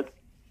credit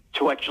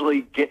to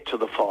actually get to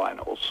the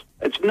finals.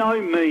 It's no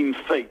mean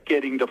feat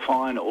getting to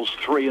finals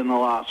 3 in the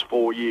last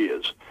 4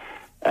 years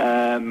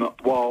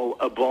while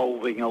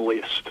evolving a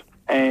list.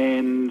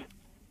 And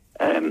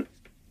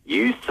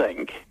you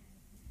think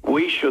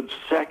we should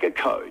sack a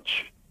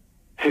coach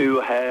who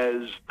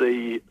has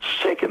the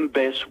second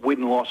best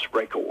win-loss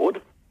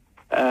record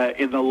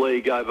in the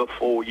league over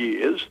 4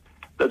 years,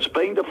 that's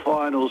been to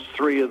finals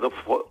 3 of the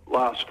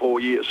last 4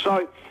 years.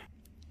 So...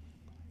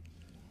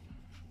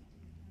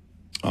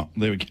 Oh,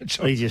 there we go.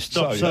 He just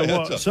stopped. So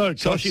what? Sorry.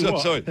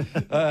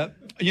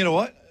 You know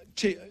what?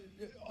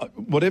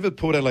 Whatever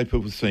Port Adelaide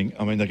people think,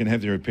 I mean, they can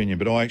have their opinion,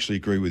 but I actually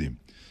agree with him.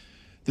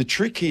 The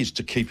trick is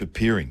to keep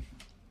appearing.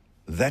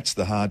 That's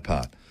the hard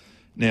part.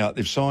 Now,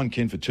 they've signed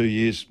Ken for 2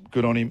 years.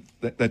 Good on him.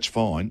 That's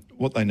fine.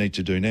 What they need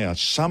to do now,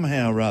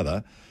 somehow or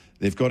other,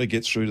 they've got to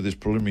get through to this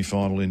preliminary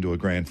final into a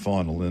grand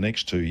final in the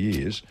next 2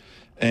 years,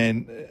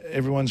 and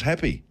everyone's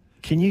happy.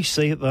 Can you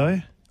see it,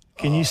 though?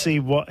 Can you see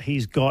what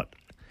he's got?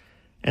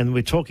 And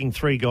we're talking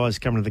 3 guys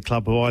coming to the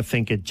club who I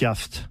think are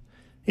just,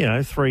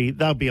 3.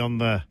 They'll be on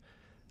the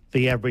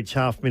the average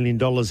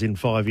 $500,000 in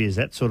 5 years,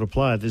 that sort of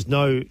player. There's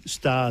no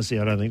stars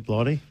there, I don't think,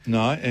 Blighty.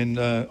 No, and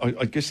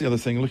I guess the other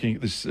thing, looking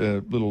at this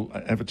little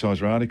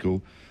advertiser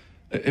article,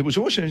 it was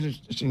also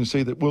interesting to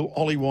see that will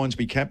Ollie Wines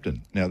be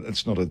captain? Now,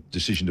 that's not a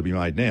decision to be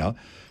made now,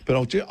 but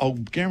I'll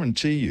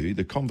guarantee you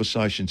the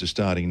conversations are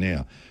starting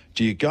now.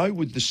 Do you go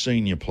with the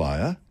senior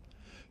player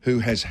who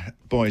has,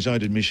 by his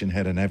own admission,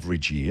 had an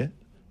average year,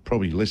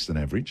 probably less than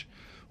average,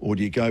 or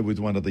do you go with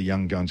one of the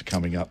young guns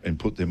coming up and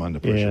put them under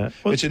pressure? Yeah.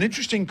 Well, it's an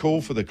interesting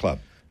call for the club.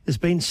 There's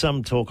been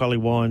some talk, Ollie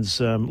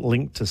Wines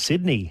linked to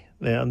Sydney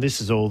now, and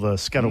this is all the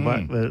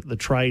scuttlebutt, the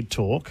trade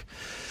talk.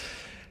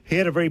 He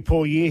had a very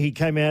poor year. He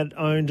came out,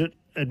 owned it,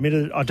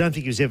 admitted, I don't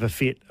think he was ever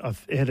fit.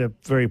 I've had a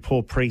very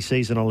poor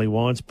pre-season, Ollie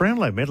Wines.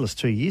 Brownlow medalist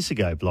 2 years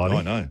ago, Blighty.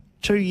 I know.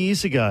 2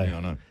 years ago. Yeah,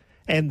 I know.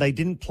 And they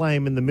didn't play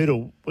him in the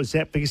middle. Was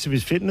that because of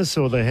his fitness,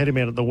 or they had him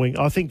out at the wing?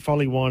 I think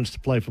Ollie Wines to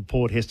play for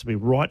Port has to be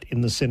right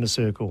in the centre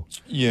circle.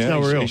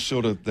 Yeah, he's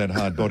sort of that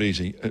hard body, is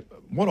he?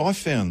 What I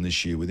found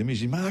this year with him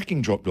is his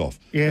marking dropped off.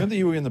 Yeah. Remember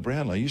you were in the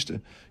Brownlow, he used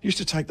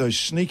to take those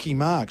sneaky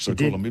marks, I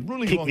call them. He'd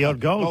really kick the odd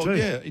goal too.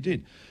 Yeah, he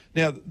did.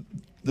 Now,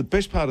 the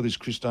best part of this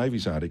Chris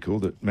Davies article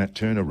that Matt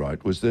Turner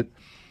wrote was that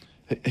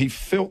he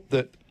felt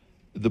that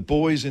the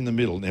boys in the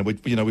middle, now,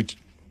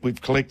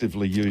 we've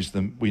collectively used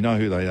them. We know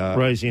who they are.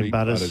 Rosie and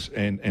Butters.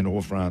 And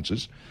Orr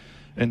Francis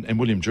and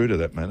William Drew to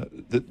that matter,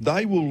 that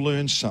they will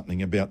learn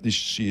something about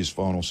this year's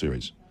final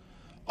series.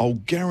 I'll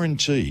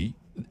guarantee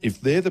if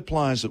they're the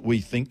players that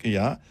we think they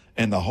are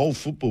and the whole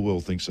football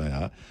world thinks they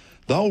are,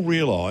 they'll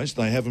realise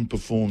they haven't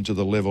performed to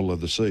the level of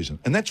the season.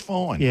 And that's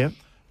fine. Yeah.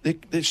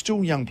 They're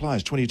still young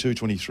players, 22,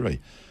 23.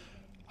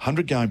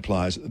 100-game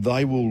players,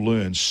 they will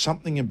learn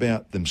something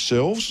about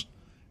themselves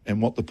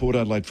and what the Port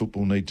Adelaide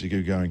football need to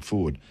do going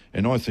forward.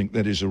 And I think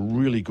that is a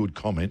really good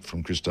comment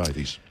from Chris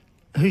Davies.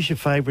 Who's your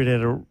favourite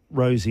out of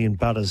Rosie and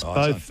Butters? Oh,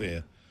 Both it's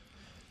unfair.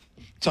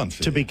 It's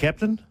unfair. To be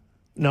captain?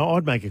 No,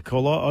 I'd make a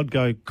call. I'd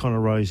go Connor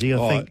Rosie.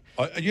 I think.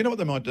 You know what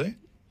they might do?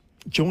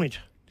 Joint.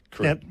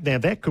 Correct. Now,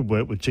 that could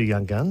work with two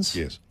young guns.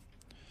 Yes.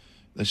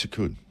 Yes, it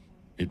could.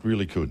 It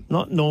really could.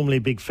 Not normally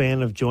a big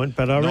fan of joint,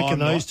 but I reckon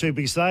those two,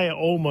 because they are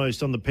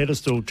almost on the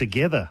pedestal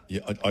together.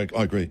 Yeah, I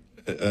agree.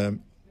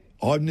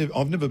 I've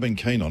never been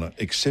keen on it,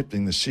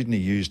 excepting the Sydney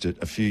used it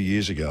a few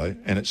years ago,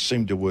 and it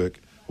seemed to work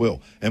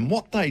well. And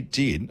what they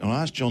did, and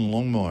I asked John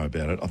Longmire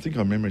about it, I think I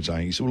remember him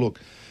saying, he said, well, look,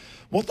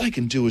 what they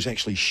can do is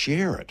actually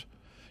share it,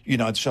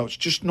 so it's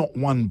just not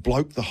one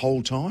bloke the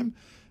whole time.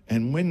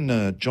 And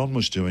when John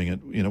was doing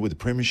it, with the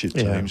premiership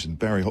teams and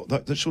Barry Hall,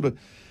 that sort of,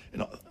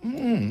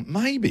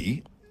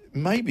 maybe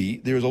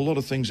there is a lot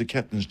of things the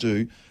captains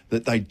do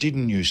that they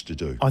didn't used to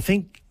do. I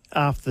think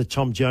after the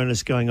Tom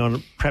Jonas going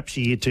on perhaps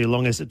a year too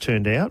long, as it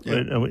turned out,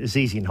 it's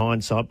easy in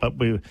hindsight, but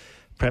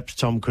perhaps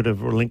Tom could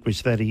have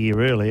relinquished that a year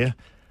earlier.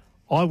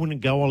 I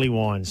wouldn't go Ollie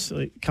Wines,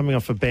 coming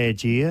off a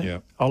bad year. Yeah.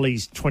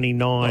 Ollie's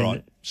 29 All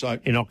right. So,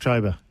 in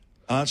October.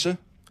 Answer,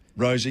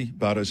 Rosie,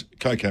 Butters,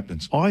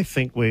 co-captains. I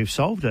think we've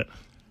solved it.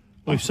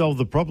 We've solved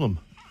the problem.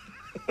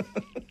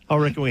 I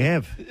reckon we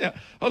have. Yeah.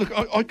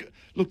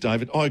 Look,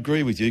 David, I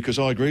agree with you because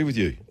I agree with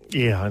you.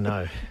 Yeah, I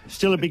know.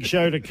 Still a big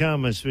show to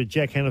come as with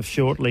Jack HANNATH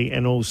shortly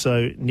and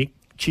also Nick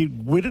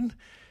CHIGWIDDEN.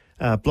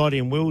 Blighty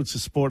and Will, it's a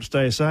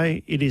Sportsday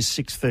SA. It is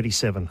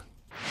 6:37.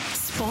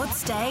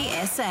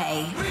 Sportsday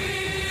SA.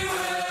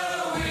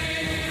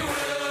 We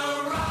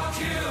will rock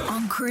you.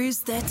 On Cruise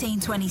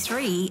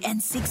 1323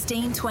 and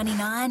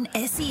 1629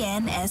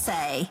 SEN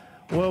SA.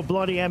 Well,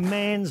 Blighty, our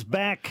man's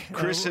back.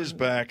 Chris is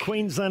back.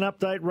 Queensland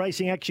Update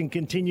racing action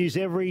continues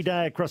every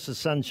day across the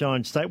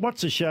Sunshine State. What's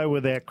the show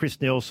without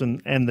Chris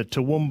Nelson, and the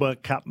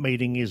Toowoomba Cup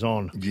meeting is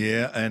on?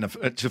 Yeah, and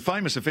it's a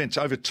famous event,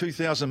 over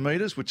 2,000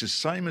 metres, which is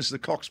same as the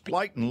Cox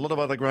Plate and a lot of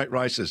other great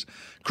races.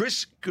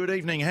 Chris, good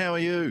evening. How are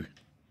you?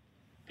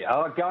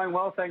 Oh, going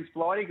well, thanks,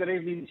 Blighty. Good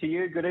evening to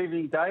you. Good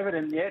evening, David.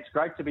 And, yeah, it's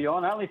great to be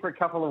on, only for a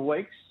couple of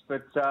weeks,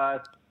 but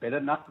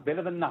better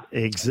than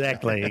nothing.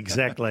 Exactly.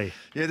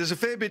 Yeah, there's a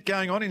fair bit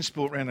going on in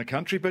sport around the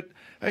country, but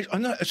I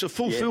know it's a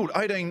full field,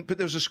 18, but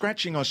there was a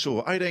scratching I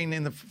saw, 18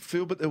 in the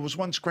field, but there was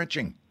one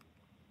scratching.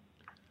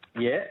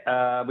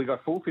 Yeah, we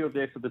got full field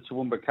there for the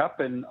Toowoomba Cup,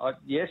 and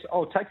yes,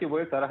 I'll take your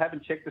word for that. I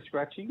haven't checked the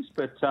scratchings,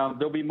 but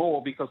there'll be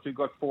more because we've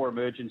got 4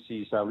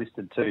 emergencies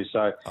listed too.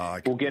 So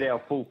we'll get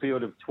our full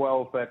field of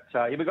 12. But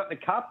we've got the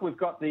Cup, we've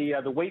got the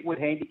Wheatwood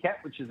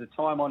Handicap, which is a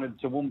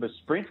time-honoured Toowoomba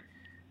sprint,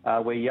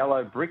 where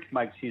Yellow Brick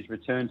makes his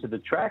return to the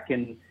track,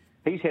 and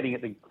he's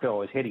heading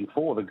for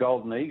the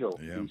Golden Eagle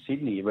in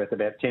Sydney, worth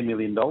about $10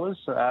 million.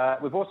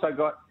 We've also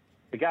got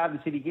the Garden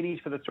City Guineas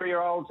for the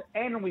 3-year-olds,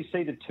 and we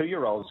see the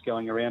 2-year-olds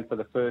going around for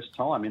the first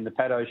time in the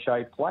Pat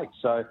O'Shea Plate.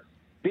 So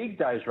big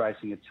days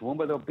racing at Toowoomba.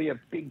 There'll be a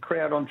big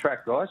crowd on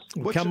track, guys.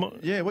 What's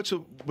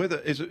the weather?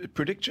 Is it a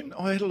prediction?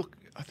 I had a look.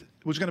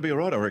 It was going to be all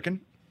right, I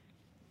reckon.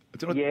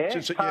 Partly.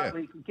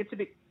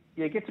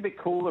 It gets a bit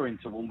cooler in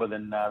Toowoomba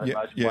than most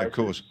places. Yeah, of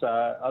course.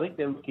 I think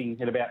they're looking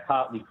at about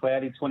partly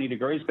cloudy, 20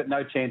 degrees, but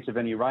no chance of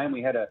any rain.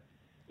 We had a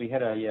We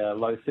had a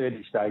low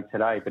 30s day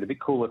today, but a bit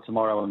cooler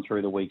tomorrow and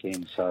through the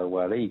weekend.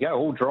 So there you go,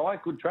 all dry,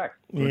 good track.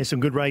 Yeah, some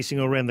good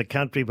racing all around the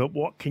country, but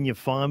what can you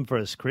find for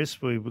us,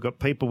 Chris? We've got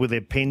people with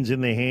their pens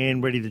in their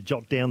hand ready to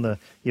jot down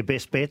your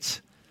best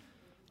bets.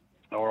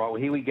 All right, well,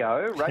 here we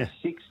go. Race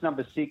 6,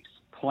 number 6,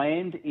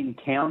 Planned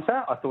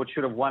Encounter. I thought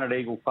should have won at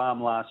Eagle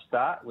Farm last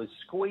start. Was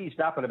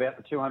squeezed up at about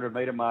the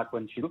 200-metre mark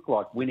when she looked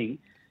like winning.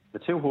 The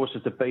two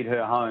horses that beat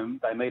her home,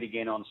 they meet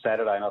again on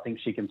Saturday, and I think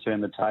she can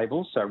turn the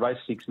tables. So race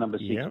 6, number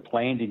 6,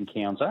 Planned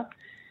Encounter.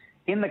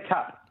 In the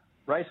Cup,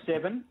 race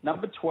 7,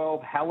 number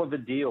 12, Hell of a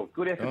Deal.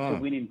 Good effort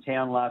to win in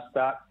town last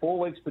start. 4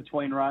 weeks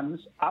between runs,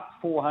 up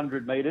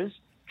 400 metres,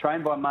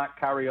 trained by Mark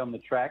Curry on the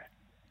track.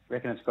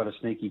 Reckon it's got a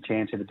sneaky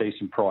chance at a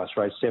decent price.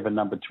 Race 7,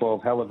 number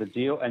 12, Hell of a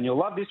Deal. And you'll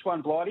love this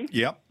one, Blighty.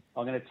 Yep.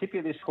 I'm going to tip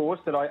you this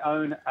horse that I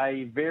own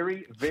a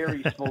very,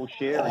 very small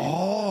share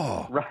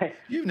in.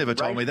 You've never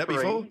told me that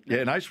before.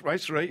 Yeah, no,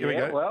 race 3. Here we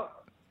go. Well,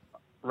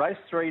 race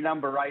 3,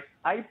 number 8,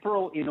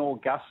 April in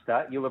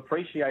Augusta. You'll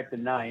appreciate the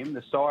name.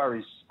 The sire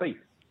is Speed.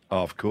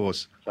 Oh, of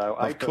course. So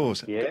of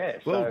course. Yeah.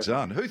 Well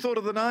done. Who thought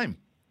of the name?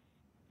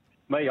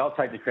 Me, I'll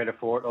take the credit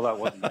for it, although it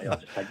wasn't me.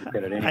 I'll just take the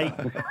credit anyway.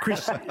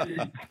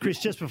 Hey, Chris,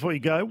 just before you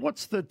go,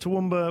 what's the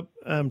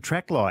Toowoomba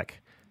track like?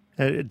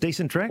 A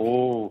decent track?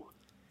 Oh,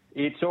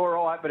 it's all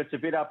right, but it's a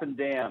bit up and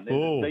down.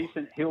 There's a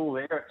decent hill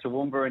there at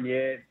Toowoomba, and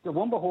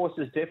Toowoomba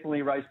horses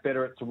definitely race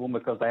better at Toowoomba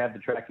because they have the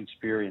track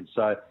experience.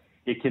 So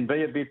it can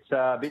be a bit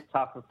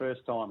tough for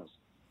first-timers.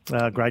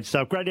 Great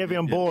stuff. Great to have you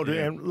on board,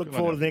 and look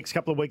forward to the next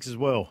couple of weeks as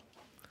well.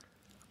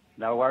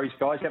 No worries,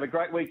 guys. Have a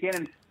great weekend.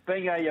 And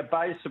being a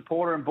Bays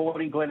supporter and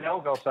born in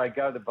Glenelg, I'll say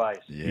go the Bays.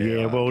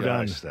 Yeah, well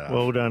done.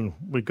 Well done.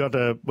 We've got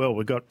a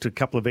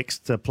couple of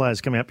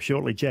ex-players coming up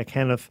shortly, Jack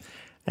HANNATH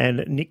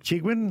and Nick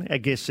Chigwidden. Our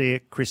guest there,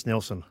 Chris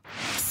Nelson.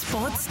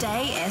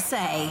 Sportsday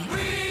SA.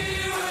 We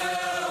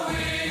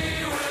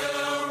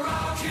will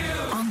rock you.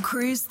 On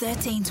Cruise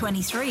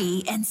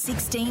 1323 and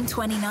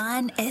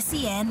 1629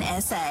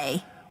 SEN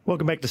SA.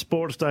 Welcome back to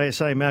Sportsday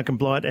SA. Malcolm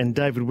Blight and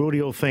David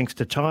Wildy, all thanks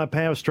to Tyre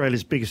Power,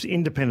 Australia's biggest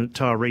independent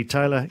tyre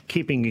retailer,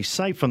 keeping you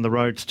safe on the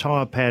roads,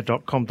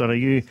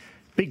 tyrepower.com.au.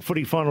 Big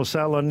footy final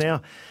sale on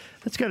now.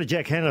 Let's go to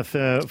Jack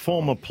HANNATH,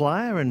 former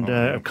player and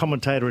a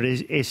commentator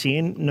at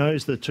SEN,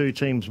 knows the two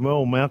teams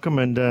well, Malcolm,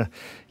 and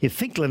you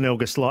think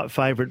Glenelg a slight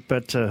favourite,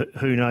 but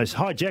who knows.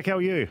 Hi, Jack, how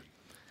are you?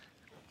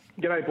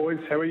 G'day, boys.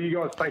 How are you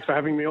guys? Thanks for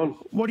having me on.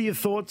 What are your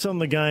thoughts on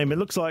the game? It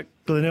looks like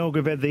Glenelg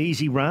have had the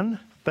easy run,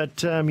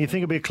 but you think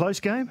it'll be a close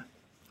game?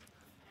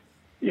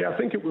 Yeah, I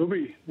think it will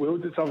be.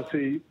 It's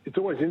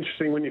always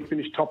interesting when you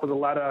finish top of the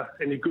ladder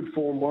and your good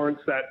form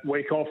warrants that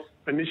week off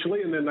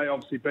initially, and then they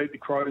obviously beat the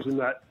Crows in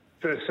that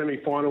first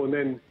semi-final, and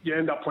then you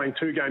end up playing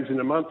 2 games in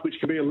a month, which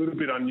can be a little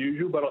bit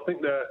unusual. But I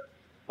think the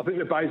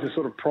Bays are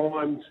sort of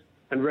primed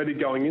and ready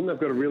going in. They've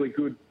got a really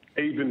good,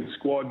 even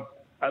squad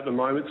at the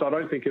moment, so I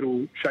don't think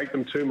it'll shake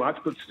them too much.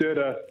 But Sturt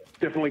are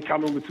definitely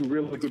coming with some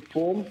really good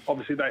form.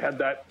 Obviously, they had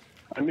that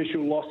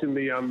initial loss in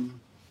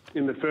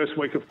the first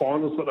week of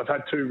finals, but they've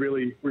had 2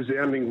 really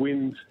resounding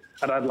wins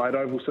at Adelaide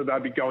Oval, so they'll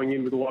be going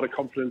in with a lot of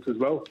confidence as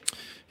well.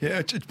 Yeah,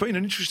 it's been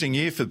an interesting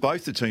year for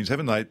both the teams,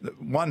 haven't they?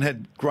 One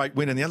had great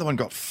win and the other one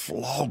got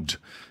flogged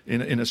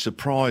in a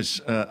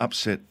surprise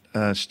upset,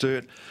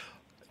 Sturt.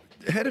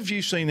 How have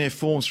you seen their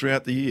forms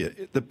throughout the year?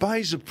 The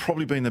Bays have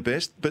probably been the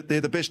best, but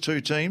they're the best 2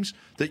 teams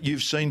that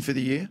you've seen for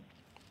the year?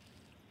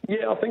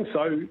 Yeah, I think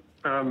so.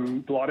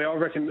 Blighty, I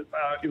reckon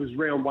it was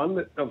round 1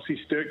 that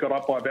obviously Sturt got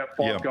up by about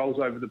 5 goals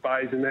over the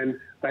Bays, and then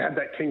they had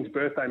that King's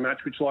birthday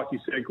match, which, like you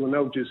said,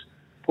 Glenelg just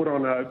put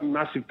on a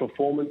massive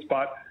performance.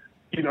 But,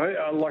 you know,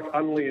 like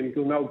Unley and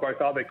Glenelg both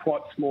they're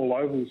quite small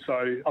ovals,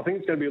 so I think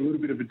it's going to be a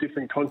little bit of a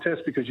different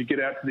contest because you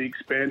get out to the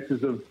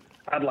expanses of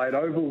Adelaide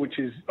Oval, which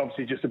is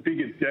obviously just a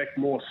bigger deck,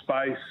 more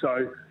space.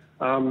 So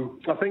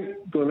I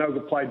think Glenelg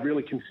have played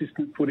really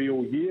consistent footy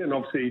all year and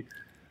obviously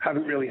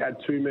haven't really had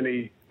too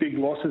many big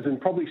losses,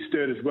 and probably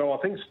Sturt as well. I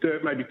think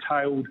Sturt maybe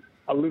tailed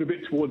a little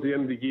bit towards the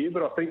end of the year,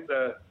 but I think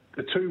the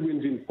 2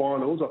 wins in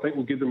finals, I think,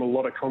 will give them a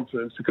lot of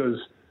confidence because,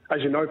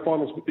 as you know,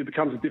 finals, it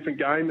becomes a different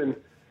game, and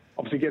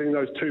obviously getting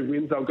those 2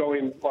 wins, they'll go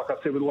in, like I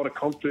said, with a lot of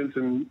confidence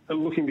and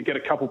looking to get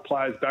a couple of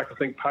players back. I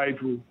think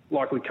Page will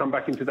likely come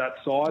back into that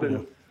side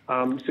and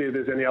see if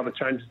there's any other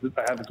changes that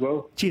they have as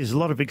well. Gee, there's a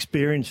lot of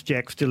experience,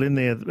 Jack, still in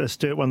there.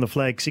 Sturt won the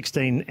flag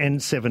 16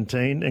 and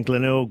 17, and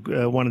Glenelg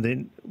won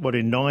it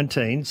in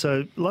 19.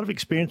 So a lot of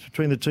experience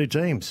between the 2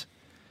 teams.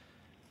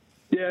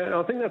 Yeah,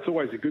 I think that's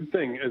always a good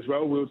thing as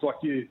well. It's like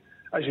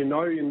as you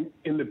know, in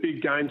the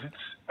big games, it's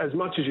as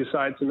much as you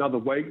say it's another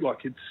week. Like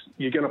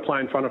you're going to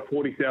play in front of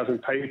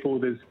 40,000 people.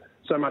 There's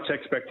so much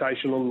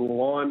expectation on the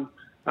line.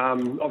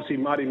 Obviously,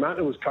 Marty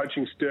Mattner was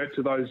coaching Sturt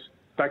to those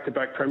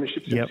back-to-back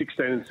premierships in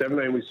 16 and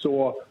 17. We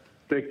saw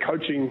the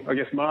coaching, I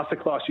guess,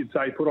 masterclass, you'd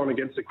say, put on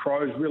against the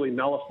Crows, really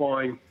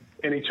nullifying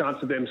any chance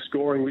of them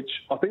scoring, which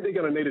I think they're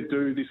going to need to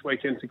do this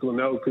weekend to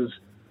Glenelg because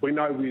we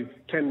know with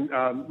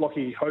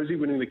Lockie Hosey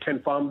winning the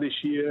Ken Farm this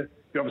year,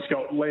 you obviously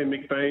got Liam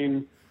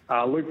McBean,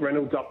 Luke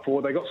Reynolds up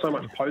forward. They got so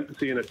much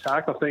potency in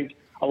attack. I think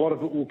a lot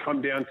of it will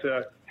come down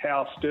to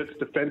how Sturt's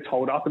defence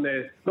hold up, and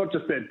they're not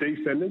just their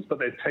defenders, but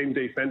their team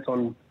defence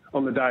on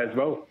the day as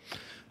well.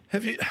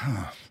 Have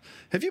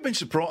you been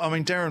surprised? I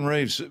mean, Darren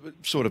Reeves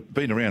sort of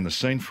been around the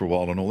scene for a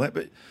while and all that,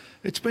 but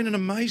it's been an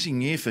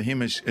amazing year for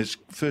him as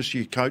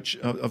first-year coach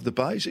of the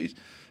Bays.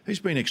 He's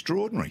been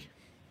extraordinary.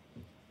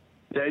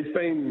 Yeah, he's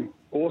been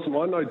awesome.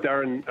 I know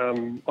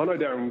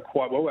Darren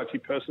quite well, actually,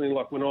 personally.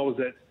 Like when I was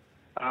at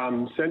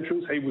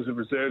Centrals, he was a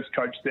reserves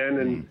coach then,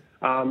 and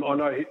I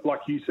know,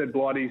 like you said,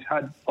 Blighty, he's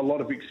had a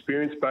lot of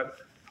experience, but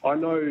I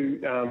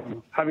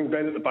know, having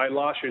been at the Bay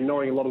last year,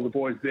 knowing a lot of the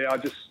boys there,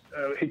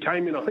 he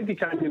came in a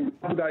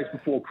couple days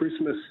before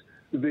Christmas,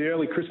 the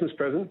early Christmas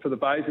present for the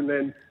Bays, and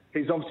then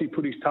he's obviously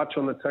put his touch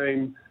on the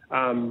team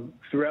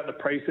throughout the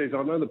pre-season.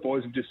 I know the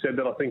boys have just said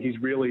that I think he's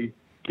really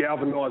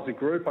galvanised the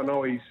group. I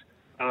know he's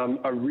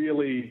a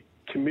really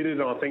committed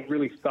and I think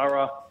really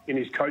thorough in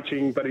his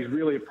coaching, but he's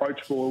really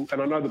approachable,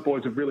 and I know the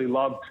boys have really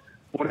loved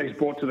what he's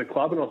brought to the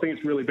club, and I think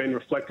it's really been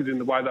reflected in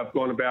the way they've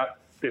gone about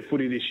their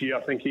footy this year.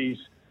 I think he's,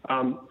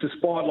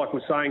 despite, like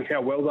we're saying,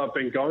 how well they've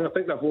been going, I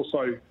think they've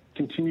also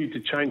continued to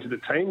change the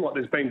team. Like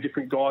there's been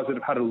different guys that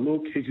have had a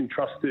look. He's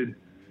entrusted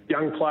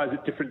young players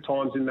at different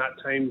times in that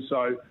team.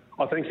 So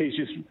I think he's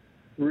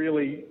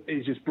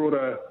just brought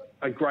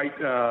a great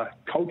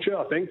culture,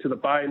 I think, to the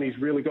Bay, and he's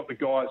really got the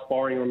guys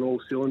firing on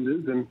all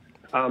cylinders. And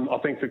I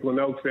think for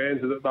Glenelg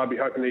fans, that they'll be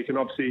hoping he can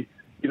obviously,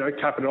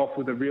 cap it off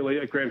with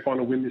a grand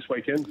final win this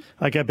weekend.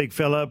 Okay, big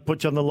fella,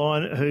 put you on the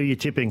line. Who are you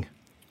tipping?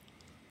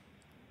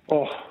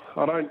 Oh,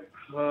 I don't.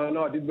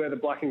 No, I did wear the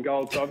black and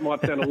gold, so it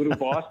might sound a little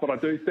biased, but I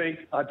do think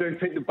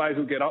the Bays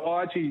will get up.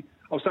 I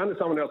was saying to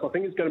someone else, I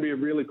think it's going to be a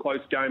really close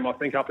game. I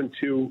think up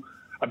until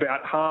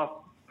about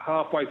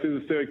halfway through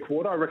the third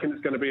quarter, I reckon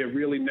it's going to be a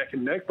really neck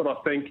and neck. But I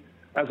think,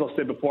 as I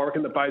said before, I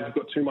reckon the Bays have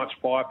got too much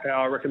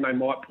firepower. I reckon they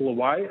might pull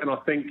away, and I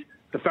think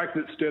the fact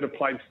that Sturt have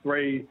played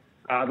the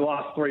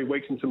last 3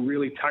 weeks in some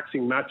really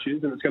taxing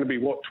matches, and it's going to be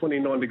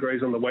 29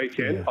 degrees on the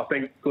weekend. Yeah. I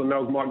think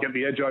Glenelg might get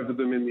the edge over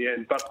them in the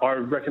end, but I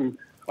reckon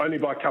only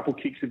by a couple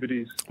kicks if it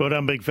is. Well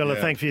done, big fella.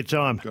 Yeah. Thanks for your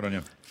time. Good on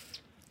you.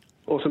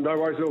 Awesome. No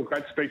worries at all.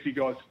 Great to speak to you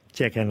guys.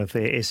 Jack Hannath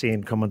there,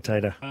 SEN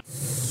commentator.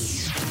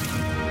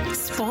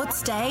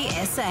 Sportsday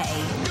SA.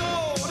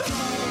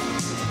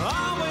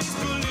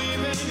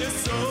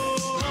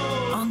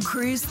 On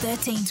Cruise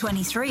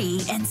 1323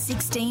 and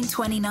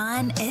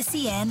 1629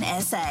 SEN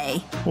SA.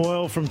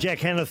 Well, from Jack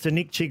Hannath to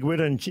Nick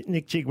Chigwidden.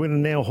 Nick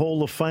Chigwidden, now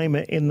Hall of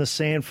Famer in the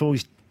SANFL.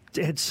 He's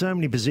had so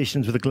many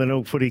positions with the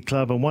Glenelg Footy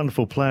Club, a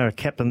wonderful player, a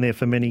captain there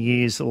for many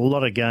years, a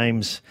lot of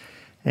games,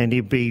 and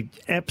he'd be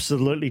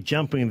absolutely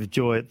jumping with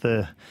joy at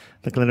the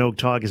Glenelg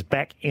Tigers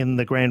back in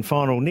the grand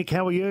final. Nick,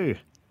 how are you?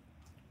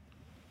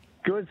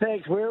 Good,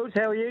 thanks, Wills.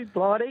 How are you,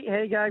 Blighty? How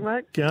you going,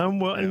 mate? Going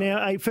well.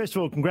 Now, hey, first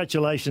of all,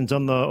 congratulations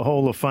on the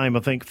Hall of Fame. I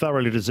think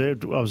thoroughly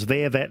deserved. I was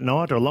there that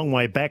night, a long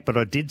way back, but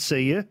I did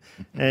see you.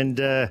 And,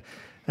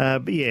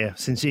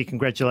 sincere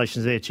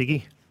congratulations there,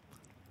 Chiggy.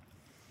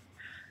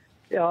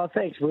 Yeah,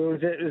 thanks, Wills.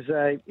 It was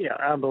a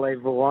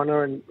unbelievable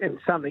honour and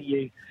something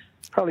you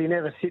probably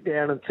never sit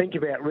down and think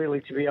about,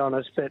 really, to be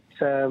honest. But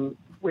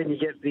when you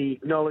get the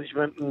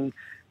acknowledgement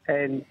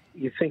and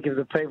you think of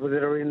the people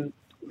that are in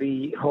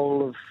the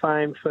Hall of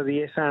Fame for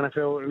the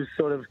SANFL, it was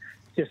sort of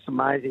just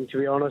amazing, to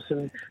be honest.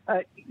 And,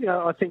 I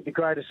think the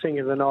greatest thing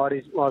of the night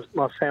is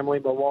my family,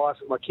 my wife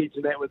and my kids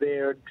and that were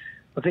there. And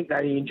I think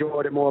they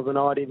enjoyed it more than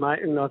I did,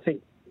 mate. And I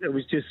think it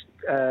was just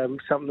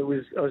something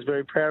that I was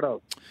very proud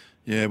of.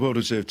 Yeah, well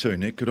deserved too,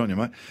 Nick. Good on you,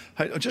 mate.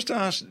 Hey, I just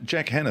asked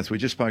Jack Hannath, we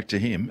just spoke to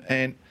him,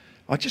 and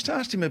I just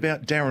asked him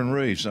about Darren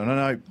Reeves. And I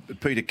know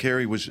Peter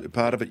Carey was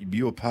part of it,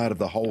 you were part of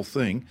the whole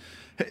thing.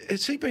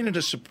 Has he been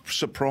a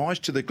surprise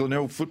to the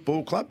Glenelg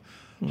Football Club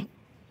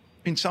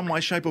in some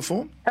way, shape or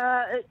form?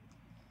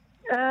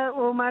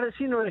 Well, mate, it's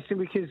interesting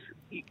because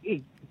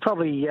he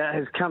probably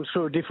has come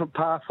through a different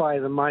pathway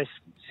than most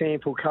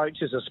sample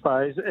coaches, I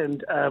suppose.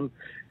 And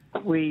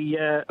we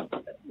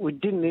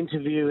didn't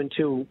interview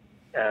until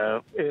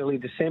early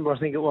December, I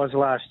think it was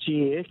last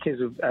year, because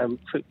of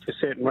for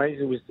certain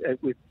reasons,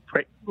 with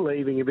Brett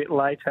leaving a bit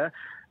later.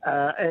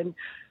 And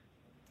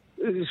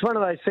it's one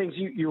of those things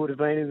you would have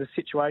been in the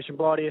situation,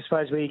 Blighty, I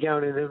suppose, where you go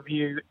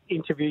and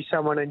interview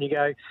someone and you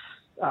go,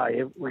 oh,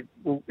 yeah,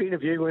 we'll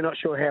interview, we're not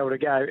sure how it'll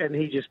go. And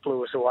he just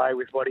blew us away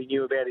with what he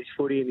knew about his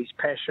footy and his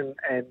passion.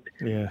 And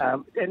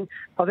and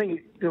I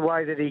think the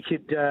way that he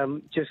could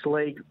just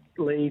lead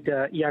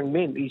young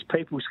men, his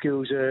people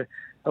skills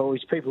or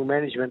his people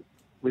management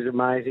was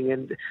amazing.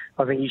 And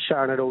I think he's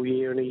shown it all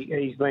year, and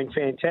he's been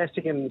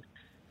fantastic. And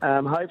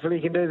hopefully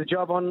he can do the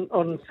job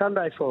on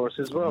Sunday for us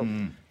as well.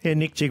 Yeah,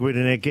 Nick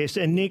Chigwidden, our guest.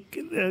 And Nick,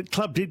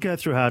 club did go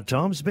through hard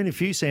times. There's been a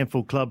few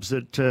SANFL clubs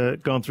that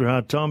gone through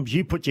hard times.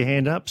 You put your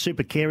hand up.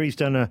 Super Carey's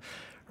done a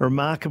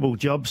remarkable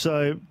job.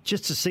 So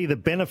just to see the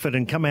benefit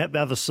and come out the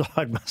other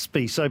side must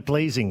be so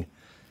pleasing.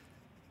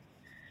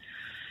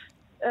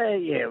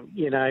 Yeah,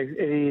 it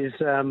is.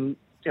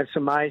 It's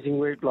amazing.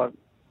 We're like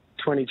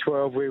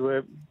 2012. We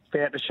were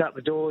about to shut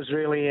the doors,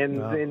 really,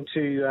 and then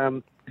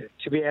to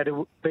be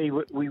able to be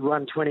what we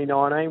won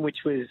 2019, which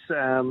was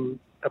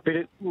a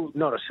bit,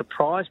 not a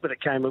surprise, but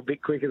it came a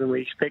bit quicker than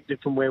we expected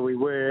from where we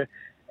were.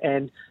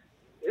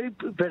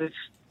 But it's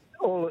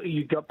all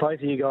you got. Both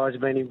of you guys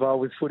have been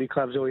involved with footy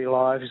clubs all your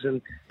lives,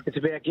 and it's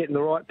about getting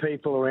the right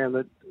people around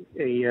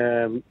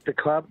the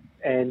club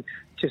and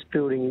just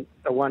building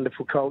a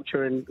wonderful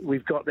culture. And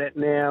we've got that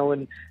now,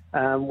 and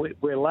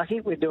we're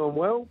lucky. We're doing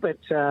well, but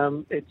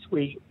it's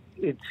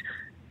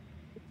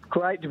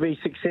great to be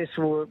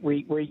successful.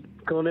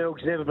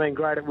 Glenelg's never been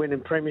great at winning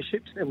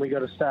premierships, and we got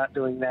to start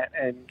doing that.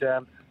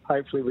 And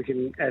hopefully, we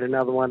can add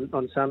another one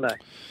on Sunday.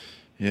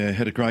 Yeah,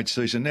 had a great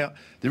season. Now,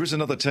 there is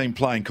another team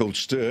playing called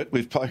Sturt.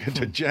 We've spoken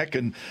to Jack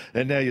and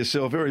now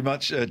yourself, very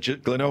much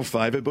Glenelg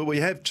favoured, but we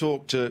have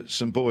talked to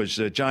some boys,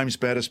 James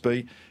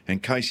Battersby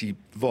and Casey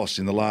Voss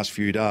in the last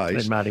few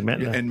days. And Marty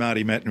Mattner. And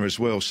Marty Mattner as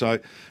well. So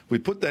we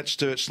put that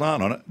Sturt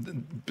slant on it,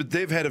 but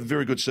they've had a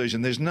very good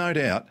season. There's no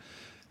doubt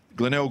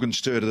Glenelg and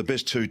Sturt are the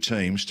best two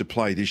teams to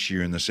play this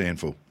year in the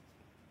SANFL.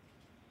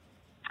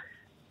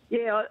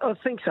 Yeah, I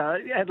think so.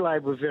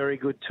 Adelaide were very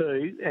good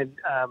too, and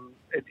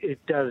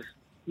it does,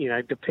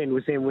 depend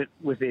with them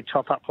with their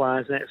top-up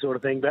players and that sort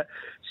of thing. But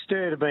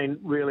Sturt have been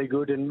really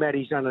good, and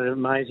Matty's done an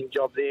amazing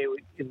job there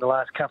in the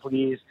last couple of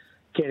years,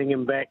 getting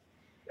them back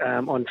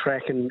on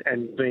track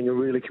and being a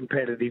really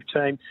competitive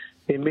team.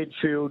 Their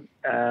midfield,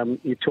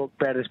 you talk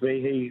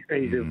Battersby,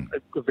 he's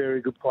a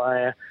very good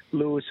player.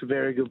 Lewis, a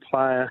very good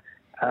player.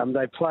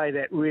 They play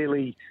that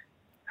really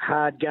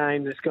hard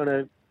game that's going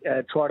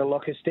to try to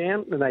lock us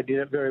down, and they did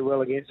it very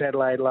well against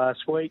Adelaide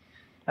last week.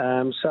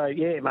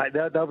 Mate,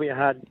 they'll be a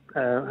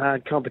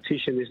hard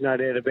competition. There's no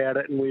doubt about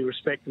it, and we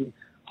respect them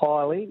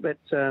highly. But,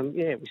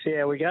 we'll see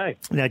how we go.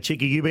 Now,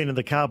 Chicky, you've been in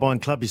the Carbine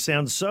Club. You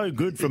sound so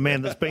good for a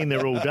man that's been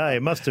there all day. I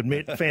must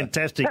admit,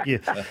 fantastic.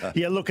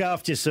 You look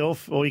after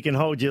yourself, or you can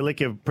hold your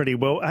liquor pretty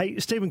well. Hey,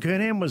 Stephen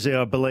Kernahan was there,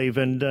 I believe,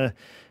 and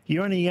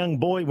you're only a young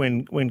boy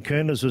when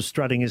Kerners was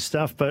strutting his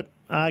stuff, but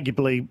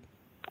arguably,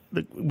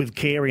 with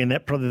Carey and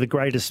that, probably the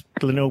greatest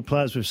Glenelg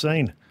players we've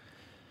seen.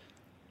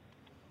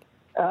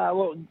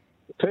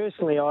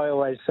 Personally, I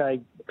always say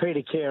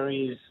Peter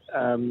Carey is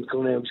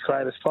Glenelg's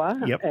greatest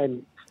player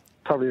and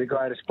probably the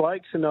greatest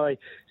blokes, and I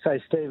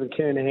say Stephen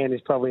Kernahan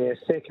is probably our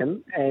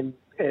second, and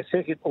our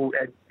second,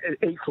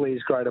 equally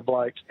as great a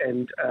bloke.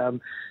 And,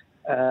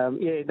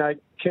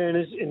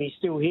 Kerners, and he's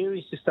still here.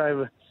 He's just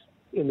over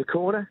in the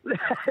corner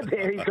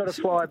there. He's got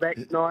to fly back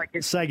tonight.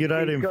 Say good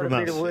day to him from us. He's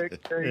got a bit of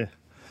work to do. Yeah.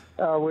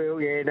 Oh, well,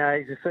 he's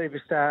a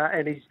superstar,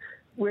 and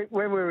when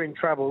we were in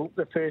trouble,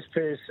 the first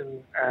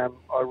person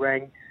I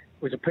rang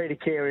was a Peter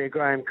Carey, a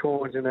Graham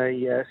Corns, and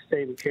a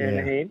Stephen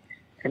Kernahan,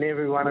 and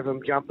every one of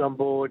them jumped on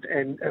board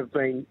and have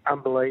been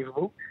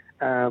unbelievable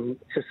to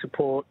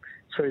support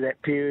through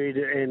that period.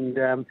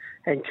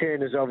 And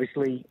Kerners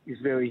obviously is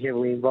very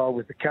heavily involved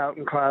with the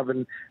Carlton Club,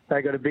 and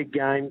they got a big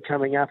game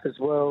coming up as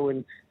well,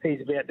 and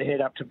he's about to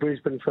head up to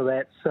Brisbane for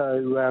that.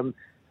 So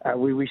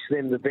we wish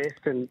them the best,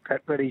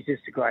 but he's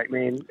just a great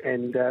man,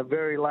 and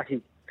very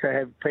lucky to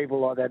have people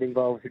like that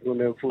involved in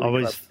Glenelg Footy Club. I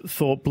always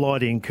thought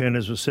Blighty and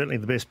Kerners were certainly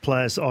the best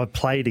players I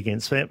played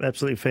against.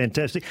 Absolutely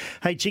fantastic.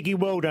 Hey, Chicky,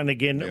 well done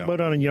again. Yeah. Well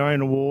done on your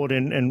own award,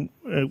 and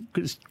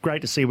it's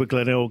great to see where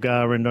Glenelg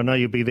are, and I know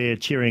you'll be there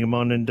cheering them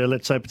on, and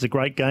let's hope it's a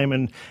great game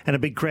and a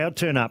big crowd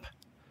turn up.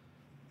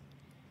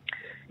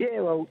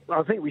 Yeah, well,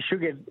 I think we should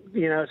get,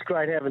 it's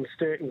great having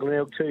Sturt and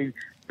Glenelg, two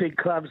big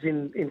clubs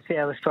in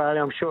South Australia.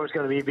 I'm sure it's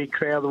going to be a big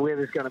crowd. The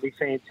weather's going to be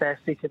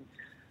fantastic, and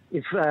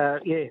if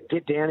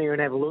get down here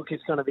and have a look.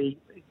 It's going to be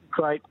a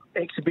great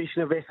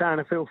exhibition of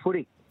SANFL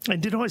footy.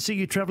 And did I see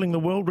you travelling the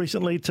world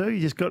recently too?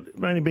 You just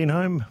only been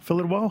home for a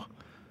little while?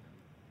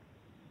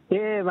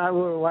 Yeah, mate, we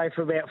were away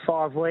for about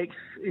 5 weeks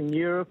in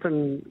Europe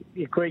and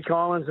the Greek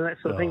islands and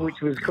that sort of thing, which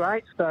was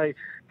great. So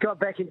got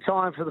back in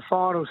time for the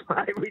finals,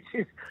 mate, which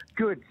is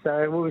good.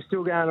 So we were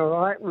still going all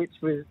right, which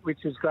was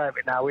great.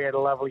 But no, we had a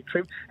lovely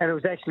trip, and it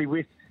was actually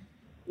with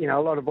a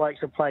lot of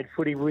blokes have played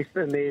footy with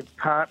and their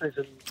partners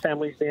and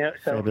families now.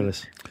 So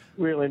fabulous.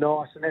 Really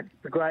nice, and that's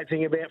the great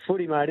thing about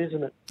footy, mate,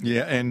 isn't it?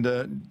 Yeah,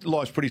 and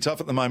life's pretty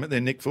tough at the moment there,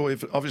 Nick, for you,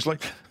 obviously.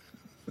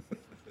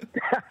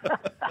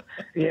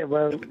 Yeah,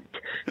 well,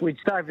 we'd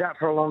saved up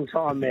for a long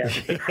time now.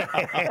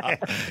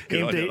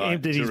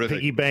 Emptied his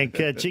piggy bank.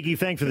 Chiggy,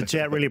 thanks for the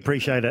chat. Really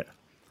appreciate it.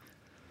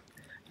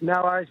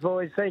 No worries,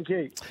 boys. Thank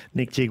you.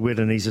 Nick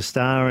Chigwidden, he's a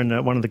star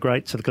and one of the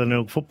greats of the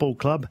Glenelg Football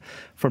Club.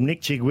 From Nick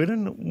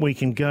Chigwidden, we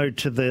can go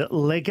to the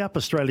Leg Up,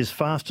 Australia's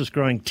fastest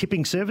growing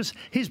tipping service.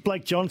 Here's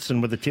Blake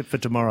Johnson with a tip for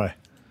tomorrow.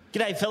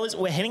 G'day, fellas.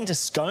 We're heading to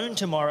Scone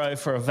tomorrow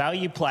for a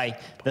value play.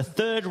 The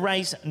third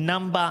race,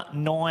 number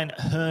 9,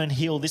 Herne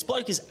Hill. This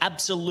bloke is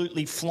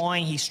absolutely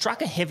flying. He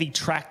struck a heavy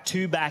track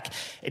 2 back.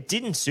 It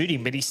didn't suit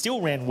him, but he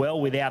still ran well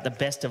without the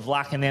best of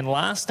luck. And then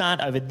last start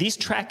over this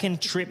track and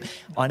trip,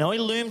 I know he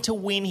loomed to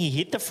win. He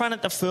hit the front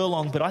at the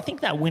furlong, but I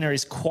think that winner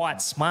is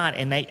quite smart,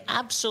 and they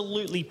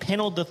absolutely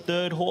pennelled the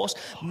third horse.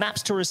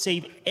 Maps to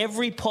receive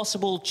every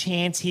possible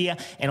chance here,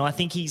 and I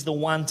think he's the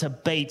one to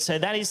beat. So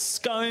that is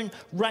Scone,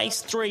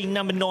 race 3,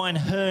 number 9. 9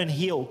 Herne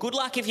Hill. Good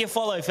luck if you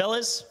follow,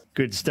 fellas.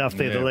 Good stuff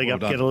there. Yeah, The leg well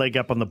up. done. Get a leg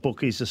up on the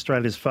bookies.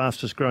 Australia's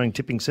fastest growing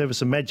tipping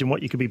service. Imagine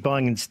what you could be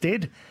buying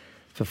instead.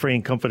 For free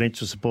and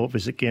confidential support,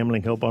 visit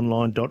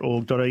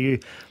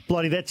gamblinghelponline.org.au.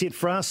 Bloody, that's it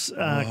for us.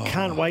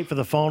 Can't wait for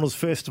the finals.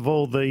 First of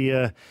all,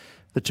 the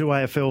two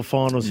AFL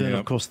finals, and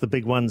of course the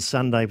big one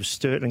Sunday with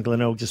Sturt and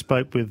Glenelg. Just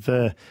spoke with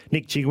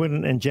Nick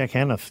Chigwidden and Jack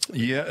Hannath.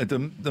 Yeah,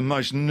 the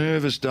most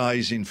nervous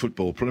days in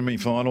football, preliminary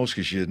finals,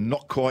 because you're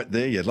not quite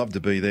there. You'd love to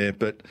be there,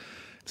 but...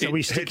 So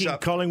we sticking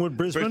Collingwood,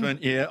 Brisbane?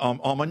 Yeah,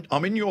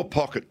 I'm in your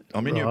pocket.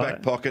 I'm in your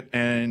back pocket,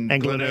 and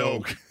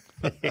Glenelg.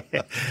 Mate,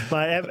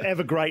 have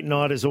a great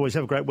night as always.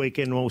 Have a great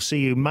weekend. We'll see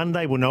you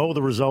Monday. We'll know all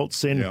the results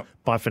then.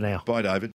 Bye for now. Bye, David.